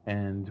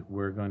 and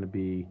we're going to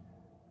be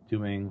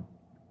doing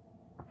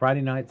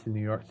Friday nights in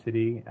New York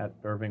City at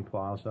Irving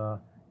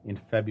Plaza in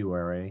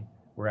February.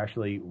 We're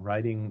actually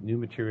writing new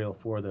material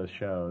for those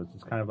shows.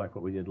 It's kind of like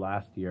what we did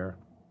last year,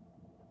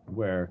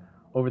 where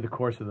over the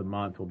course of the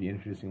month we'll be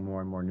introducing more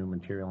and more new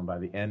material, and by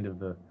the end of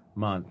the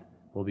month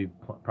we'll be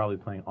probably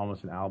playing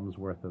almost an album's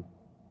worth of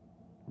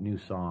new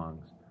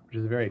songs, which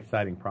is a very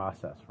exciting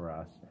process for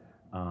us.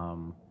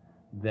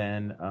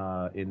 Then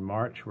in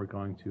March we're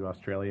going to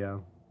Australia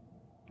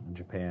and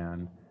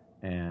Japan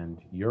and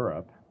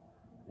Europe,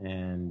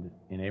 and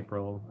in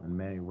April and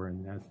May we're in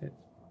the United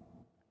States.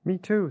 Me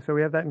too, so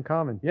we have that in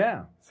common.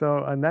 Yeah.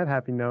 So on that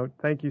happy note,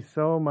 thank you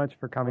so much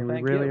for coming. Well,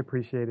 we really you.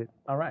 appreciate it.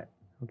 All right.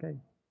 Okay.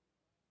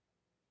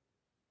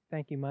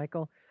 Thank you,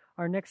 Michael.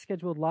 Our next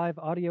scheduled live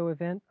audio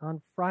event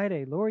on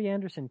Friday, Laurie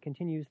Anderson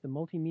continues the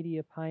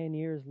Multimedia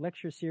Pioneers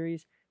lecture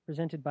series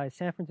presented by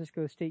San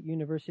Francisco State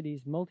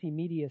University's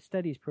Multimedia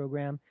Studies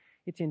program.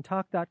 It's in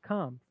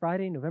talk.com,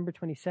 Friday, November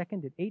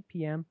 22nd at 8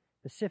 p.m.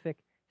 Pacific,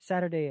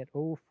 Saturday at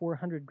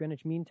 0400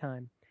 Greenwich Mean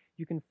Time.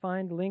 You can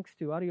find links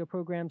to audio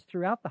programs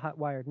throughout the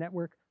HotWired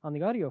network on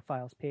the audio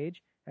files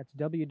page. That's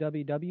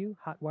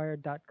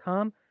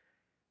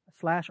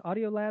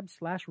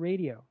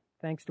www.hotwired.com/audiolab/radio.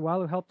 Thanks to all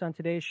who helped on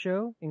today's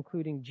show,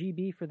 including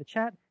GB for the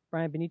chat,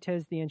 Brian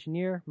Benitez, the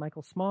engineer,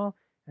 Michael Small,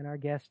 and our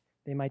guest,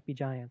 They Might Be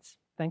Giants.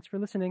 Thanks for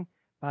listening.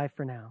 Bye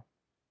for now.